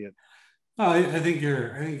how I see it. Oh, I think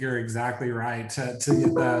you're exactly right. To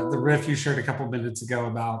get the riff you shared a couple minutes ago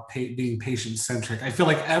about being patient centric, I feel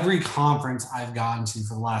like every conference I've gone to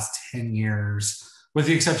for the last 10 years, with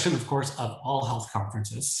the exception, of course, of all health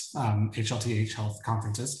conferences, HLTH health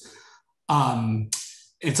conferences, um,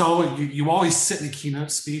 it's always you always sit in a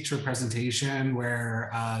keynote speech or presentation where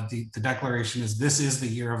the declaration is this is the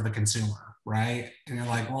year of the consumer, right? And you're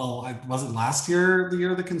like, well, I wasn't last year the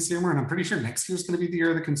year of the consumer, and I'm pretty sure next year is going to be the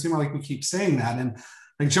year of the consumer. Like we keep saying that, and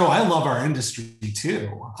like Joe, I love our industry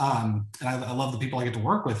too, and I love the people I get to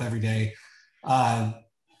work with every day. And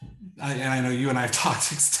I know you and I have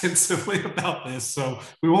talked extensively about this, so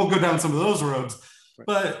we won't go down some of those roads,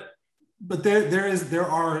 Right. but there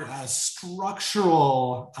are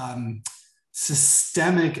structural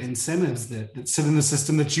systemic incentives that sit in the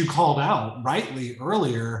system that you called out rightly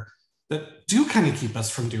earlier that do kind of keep us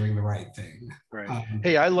from doing the right thing. Right.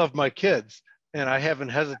 Hey, I love my kids, and I haven't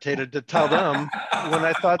hesitated to tell them when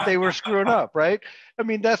I thought they were screwing up, right? I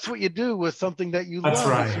mean, that's what you do with something that you That's love,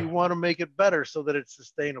 right. is you want to make it better so that it's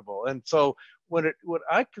sustainable. And so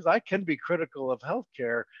because I can be critical of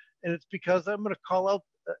healthcare, and it's because I'm going to call out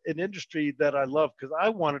an industry that I love because I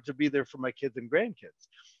want it to be there for my kids and grandkids.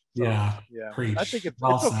 So, Yeah, yeah, I think preach. it's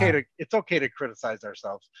Well said. it's okay to criticize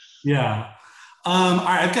ourselves. Yeah. All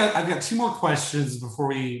right, I've got two more questions before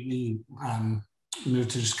we move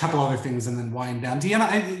to just a couple other things and then wind down.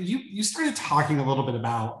 Deanna, you started talking a little bit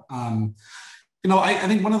about I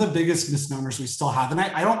think one of the biggest misnomers we still have, and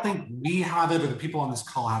I don't think we have it or the people on this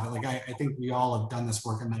call have it. Like I think we all have done this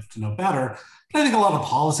work enough to know better. But I think a lot of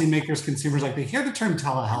policymakers, consumers, like they hear the term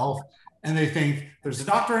telehealth and they think there's a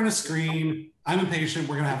doctor and a screen. I'm a patient.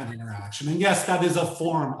 We're going to have an interaction. And yes, that is a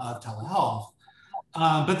form of telehealth.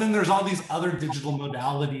 But then there's all these other digital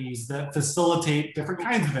modalities that facilitate different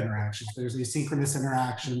kinds of interactions. There's asynchronous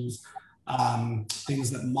interactions, things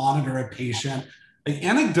that monitor a patient. Like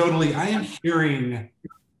anecdotally, I am hearing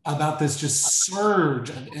about this just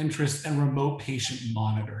surge of interest in remote patient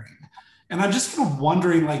monitoring. And I'm just kind of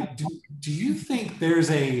wondering, like, do you think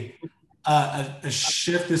there's a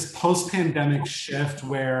shift, this post-pandemic shift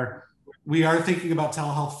where we are thinking about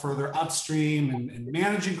telehealth further upstream and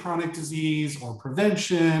managing chronic disease or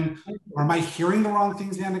prevention? Or am I hearing the wrong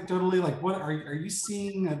things anecdotally? Like, what are you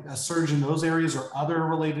seeing a surge in those areas or other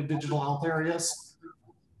related digital health areas?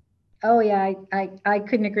 Oh yeah, I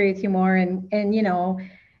couldn't agree with you more. And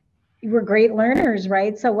we're great learners,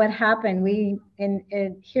 right? So what happened? We in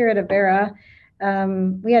here at Avera,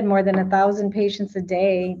 we had more than 1,000 patients a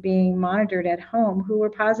day being monitored at home who were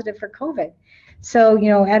positive for COVID. So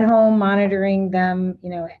at home monitoring them,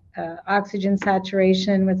 oxygen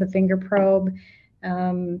saturation with a finger probe,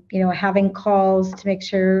 having calls to make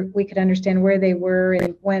sure we could understand where they were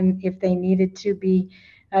and if they needed to be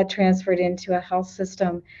transferred into a health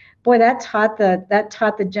system. Boy, that taught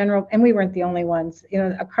the general, and we weren't the only ones,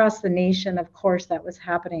 across the nation, of course, that was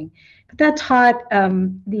happening. But that taught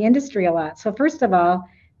the industry a lot. So first of all,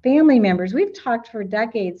 family members, we've talked for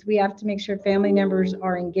decades, we have to make sure family members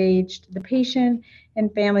are engaged, the patient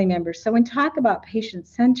and family members. So when talk about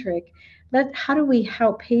patient-centric, how do we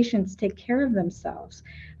help patients take care of themselves?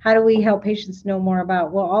 How do we help patients know more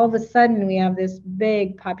about, well, all of a sudden we have this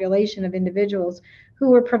big population of individuals who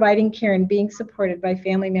were providing care and being supported by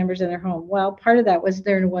family members in their home. Well, part of that was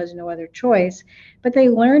there was no other choice, but they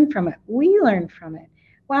learned from it. We learned from it.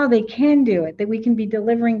 Wow, they can do it, that we can be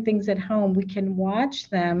delivering things at home. We can watch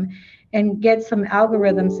them and get some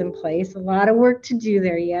algorithms in place. A lot of work to do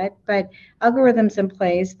there yet, but algorithms in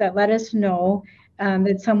place that let us know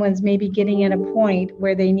that someone's maybe getting at a point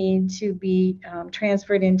where they need to be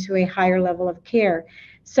transferred into a higher level of care.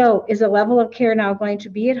 So is a level of care now going to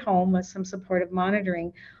be at home with some supportive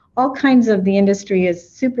monitoring? All kinds of the industry is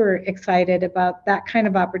super excited about that kind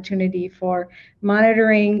of opportunity for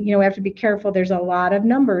monitoring. We have to be careful. There's a lot of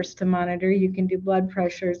numbers to monitor. You can do blood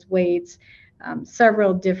pressures, weights,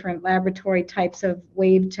 several different laboratory types of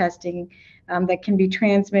wave testing that can be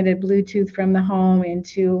transmitted Bluetooth from the home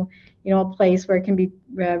into a place where it can be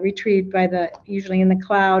retrieved usually in the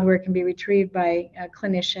cloud, where it can be retrieved by a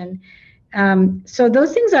clinician. So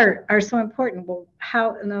those things are so important. Well,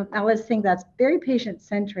 now let's think that's very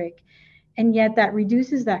patient-centric, and yet that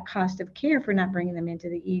reduces that cost of care for not bringing them into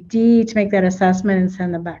the ED to make that assessment and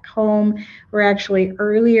send them back home. We're actually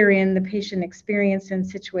earlier in the patient experience and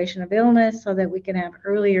situation of illness so that we can have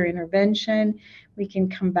earlier intervention. We can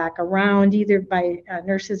come back around either by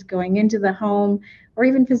nurses going into the home or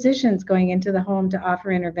even physicians going into the home to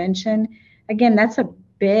offer intervention. Again, that's a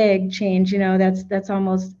big change. That's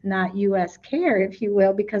almost not U.S. care, if you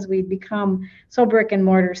will, because we've become so brick and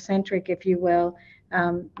mortar centric, if you will.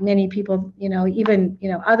 Many people, even,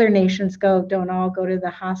 other nations don't all go to the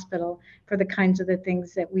hospital for the kinds of the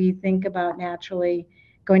things that we think about naturally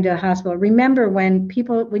going to a hospital. Remember, when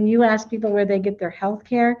you ask people where they get their health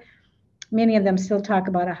care, many of them still talk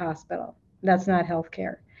about a hospital. That's not health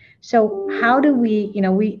care. So how do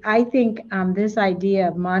I think this idea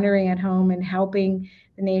of monitoring at home and helping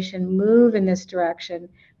the nation move in this direction,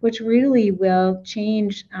 which really will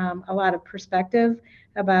change a lot of perspective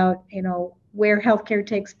about, where healthcare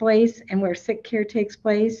takes place and where sick care takes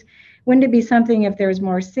place. Wouldn't it be something if there's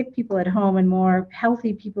more sick people at home and more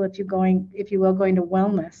healthy people, if you will, going to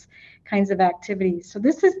wellness kinds of activities? So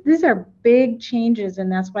these are big changes,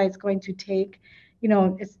 and that's why it's going to take,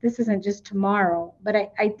 this isn't just tomorrow. But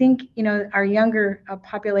I think, our younger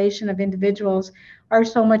population of individuals are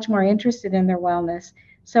so much more interested in their wellness.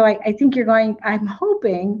 So I think I'm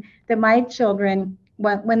hoping that my children,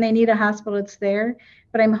 when they need a hospital, it's there.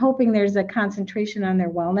 But I'm hoping there's a concentration on their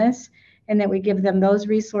wellness, and that we give them those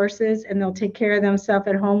resources, and they'll take care of themselves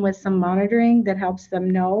at home with some monitoring that helps them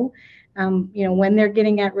know, when they're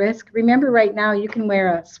getting at risk. Remember, right now, you can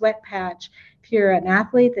wear a sweat patch if you're an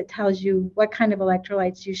athlete that tells you what kind of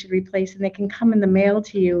electrolytes you should replace, and they can come in the mail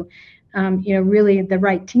to you, really the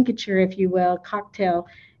right tincture, if you will, cocktail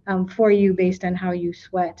for you based on how you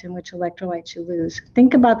sweat and which electrolytes you lose.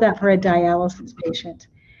 Think about that for a dialysis patient.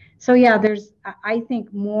 So yeah, there's, I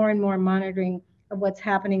think, more and more monitoring of what's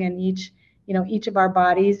happening in each of our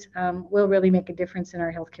bodies will really make a difference in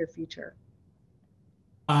our healthcare future.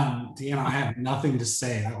 Deanna, I have nothing to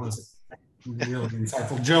say. That was really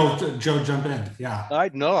insightful. Joe, jump in. Yeah. I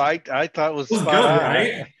thought it was good, on.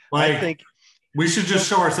 right? Like, I think we should just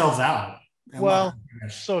show ourselves out. Well,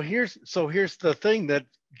 so here's the thing that's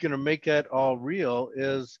going to make that all real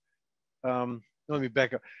is, let me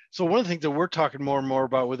back up. So one of the things that we're talking more and more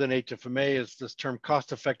about within HFMA is this term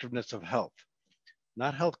cost effectiveness of health,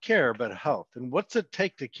 not health care, but health. And what's it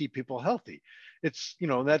take to keep people healthy? It's,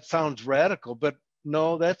 that sounds radical, but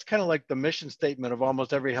no, that's kind of like the mission statement of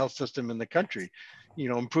almost every health system in the country,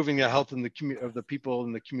 improving the health of the people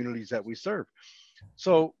in the communities that we serve.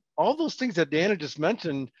 So all those things that Deanna just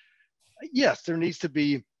mentioned, yes, there needs to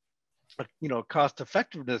be, cost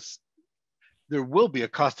effectiveness. There will be a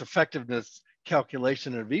cost effectiveness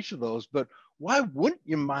calculation of each of those, but why wouldn't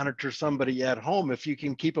you monitor somebody at home if you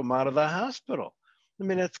can keep them out of the hospital? I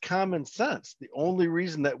mean, that's common sense. The only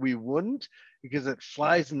reason that we wouldn't, because it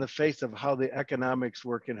flies in the face of how the economics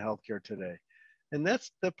work in healthcare today. And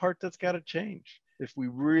that's the part that's got to change if we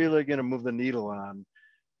really are going to move the needle on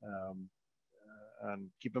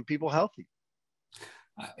keeping people healthy.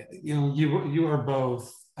 You are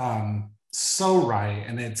both so right,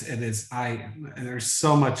 and there's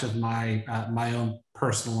so much of my own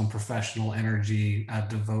personal and professional energy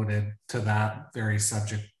devoted to that very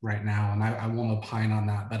subject right now, and I won't opine on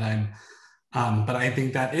that, but but I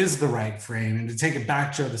think that is the right frame. And to take it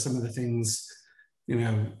back, Joe, to some of the things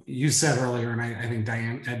you said earlier, and I think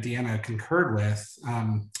Deanna concurred with.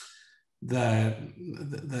 The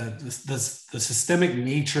systemic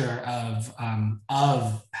nature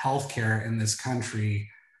of healthcare in this country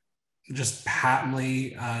just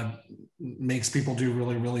patently makes people do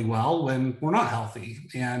really, really well when we're not healthy,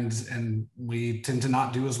 and we tend to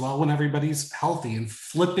not do as well when everybody's healthy. And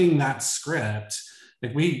flipping that script,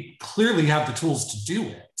 like, we clearly have the tools to do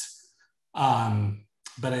it,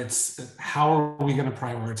 but it's how are we going to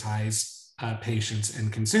prioritize patients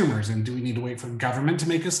and consumers? And do we need to wait for government to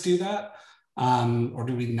make us do that? Or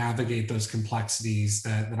do we navigate those complexities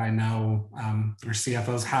that I know our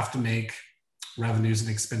CFOs have to make revenues and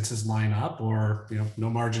expenses line up, or no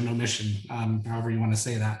margin, no mission, however you want to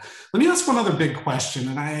say that. Let me ask one other big question,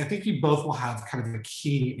 and I think you both will have kind of a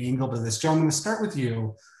key angle to this. Joe, I'm going to start with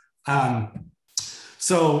you.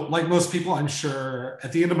 So like most people, I'm sure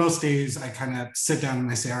at the end of most days, I kind of sit down and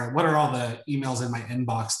I say, all right, what are all the emails in my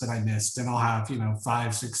inbox that I missed? And I'll have,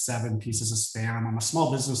 5, 6, 7 pieces of spam. I'm a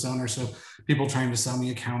small business owner, so people trying to sell me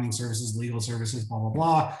accounting services, legal services, blah, blah,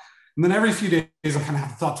 blah. And then every few days, I kind of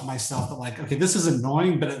have thought to myself that, like, okay, this is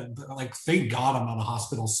annoying, but thank God I'm not a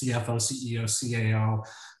hospital CFO, CEO, CAO,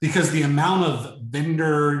 because the amount of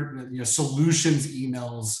vendor solutions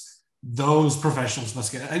emails those professionals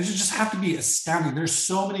must get, it just have to be astounding. There's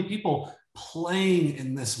so many people playing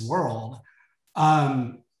in this world.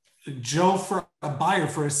 Joe, for a buyer,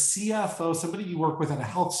 for a CFO, somebody you work with at a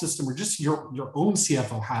health system, or just your own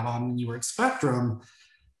CFO hat on when you were at Spectrum,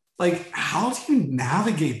 like, how do you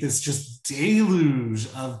navigate this just deluge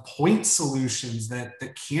of point solutions that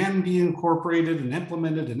can be incorporated and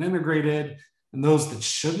implemented and integrated, and those that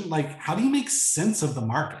shouldn't? Like, how do you make sense of the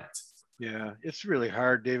market? Yeah, it's really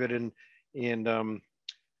hard, David. And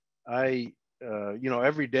I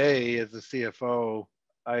every day as a CFO,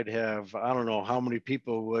 I'd have, I don't know how many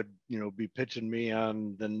people would, be pitching me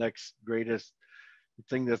on the next greatest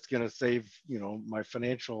thing that's going to save, my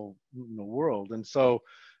financial world. And so,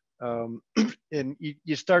 and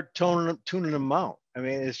you start tuning them out. I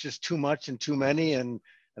mean, it's just too much and too many, and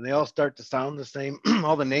they all start to sound the same.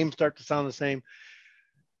 All the names start to sound the same.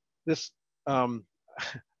 This,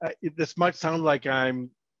 this might sound like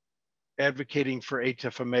I'm advocating for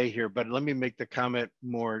HFMA here, but let me make the comment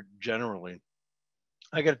more generally.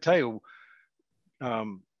 I got to tell you,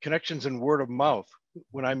 connections and word of mouth,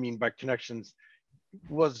 what I mean by connections,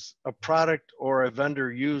 was a product or a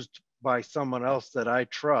vendor used by someone else that I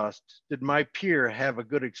trust. Did my peer have a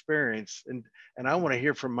good experience? And I want to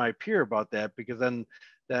hear from my peer about that, because then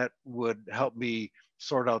that would help me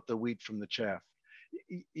sort out the wheat from the chaff.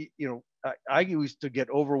 I used to get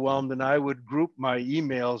overwhelmed, and I would group my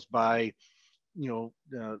emails by,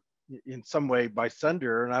 in some way by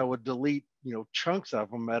sender, and I would delete, chunks of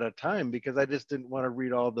them at a time, because I just didn't want to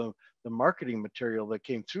read all the marketing material that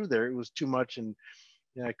came through there. It was too much, and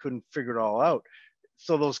I couldn't figure it all out.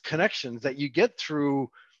 So those connections that you get through,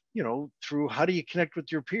 through how do you connect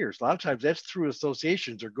with your peers? A lot of times that's through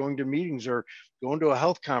associations, or going to meetings, or going to a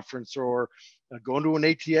health conference, or going to an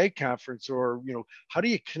ATA conference, or, how do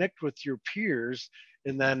you connect with your peers?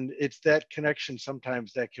 And then it's that connection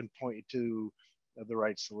sometimes that can point you to the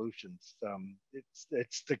right solutions.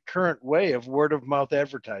 It's the current way of word of mouth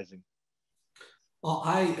advertising. Well,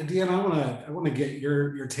 Dan, I want to get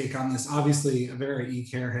your take on this. Obviously, Avera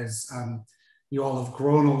eCare has, you all have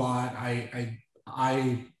grown a lot.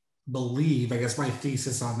 I believe, I guess my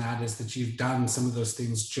thesis on that is that you've done some of those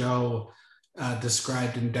things Joe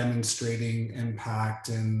described in demonstrating impact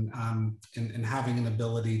and having an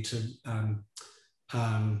ability to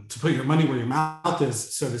put your money where your mouth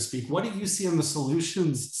is, so to speak. What do you see on the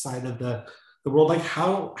solutions side of the world? Like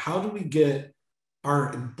how do we get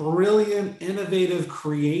our brilliant, innovative,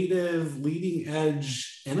 creative, leading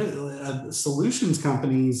edge solutions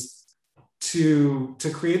companies to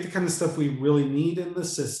create the kind of stuff we really need in the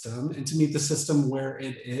system, and to meet the system where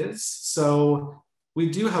it is, so we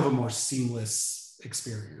do have a more seamless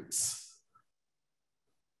experience?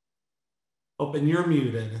 Oh, and you're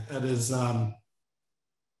muted. That is, I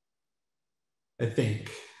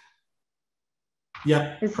think.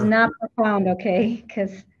 Yep. This is not profound, okay?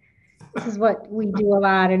 Because this is what we do a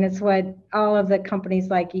lot, and it's what all of the companies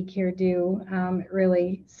like eCare do,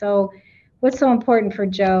 really. So what's so important for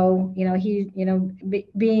Joe,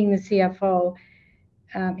 being the CFO,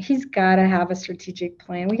 he's got to have a strategic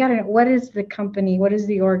plan. What is the company, what is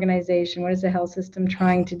the organization, what is the health system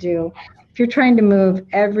trying to do? If you're trying to move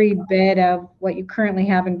every bit of what you currently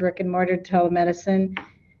have in brick and mortar telemedicine,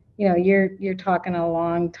 you're talking a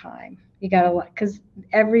long time. You got to, because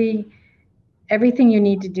everything you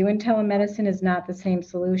need to do in telemedicine is not the same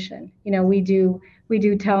solution. We do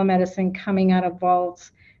telemedicine coming out of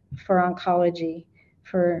vaults for oncology,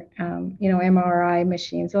 for MRI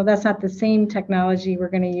machines. So that's not the same technology we're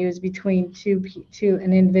going to use between two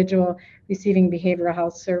an individual receiving behavioral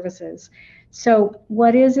health services. So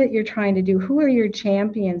what is it you're trying to do? Who are your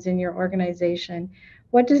champions in your organization?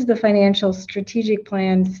 What does the financial strategic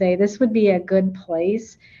plan say? This would be a good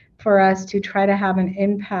place for us to try to have an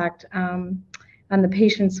impact on the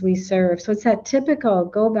patients we serve. So it's that typical,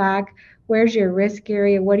 go back, where's your risk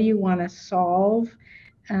area? What do you want to solve?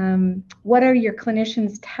 What are your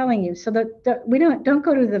clinicians telling you? So that we don't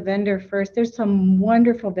go to the vendor first. There's some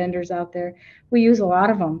wonderful vendors out there. We use a lot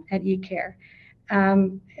of them at eCare.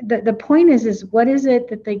 The point is what is it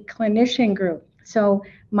that the clinician group? So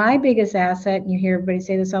my biggest asset, and you hear everybody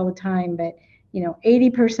say this all the time, but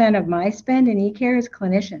 80% of my spend in eCare is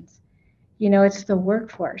clinicians. It's the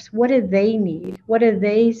workforce. What do they need? What do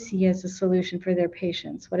they see as a solution for their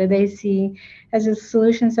patients? What do they see as a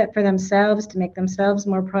solution set for themselves to make themselves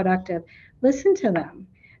more productive? Listen to them.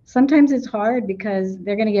 Sometimes it's hard because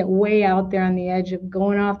they're going to get way out there on the edge of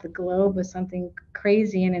going off the globe with something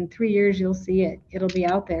crazy, and in 3 years you'll see it. It'll be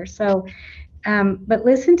out there. So but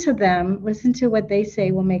listen to them, listen to what they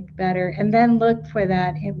say will make better, and then look for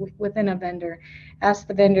that within a vendor. Ask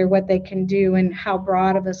the vendor what they can do and how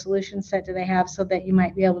broad of a solution set do they have, so that you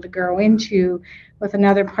might be able to grow into with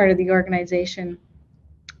another part of the organization.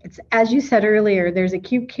 It's, as you said earlier, there's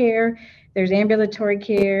acute care, there's ambulatory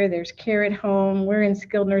care, there's care at home. We're in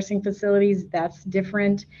skilled nursing facilities. That's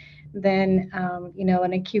different than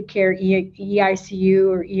an acute care EICU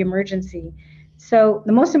or e-emergency. So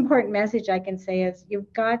the most important message I can say is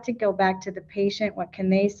you've got to go back to the patient. What can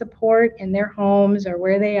they support in their homes or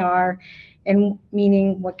where they are? And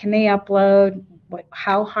meaning, what can they upload?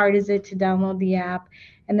 how hard is it to download the app,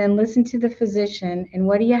 and then listen to the physician. And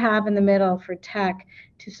what do you have in the middle for tech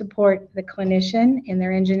to support the clinician in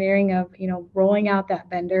their engineering of, rolling out that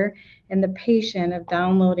vendor, and the patient of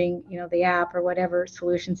downloading, the app or whatever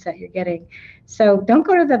solution set you're getting. So don't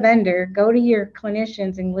go to the vendor, go to your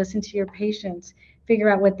clinicians and listen to your patients, figure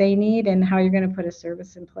out what they need and how you're going to put a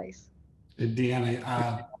service in place.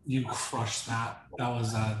 Deanna, you crushed that. That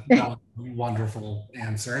was a wonderful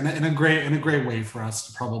answer, and a great way for us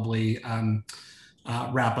to probably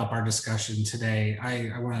wrap up our discussion today.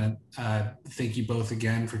 I want to thank you both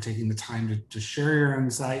again for taking the time to share your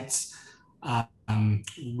insights.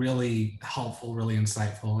 Really helpful, really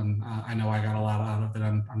insightful, and I know I got a lot out of it.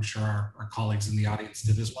 I'm sure our colleagues in the audience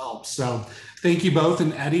did as well. So thank you both,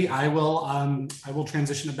 and Eddie, I will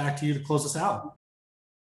transition it back to you to close us out.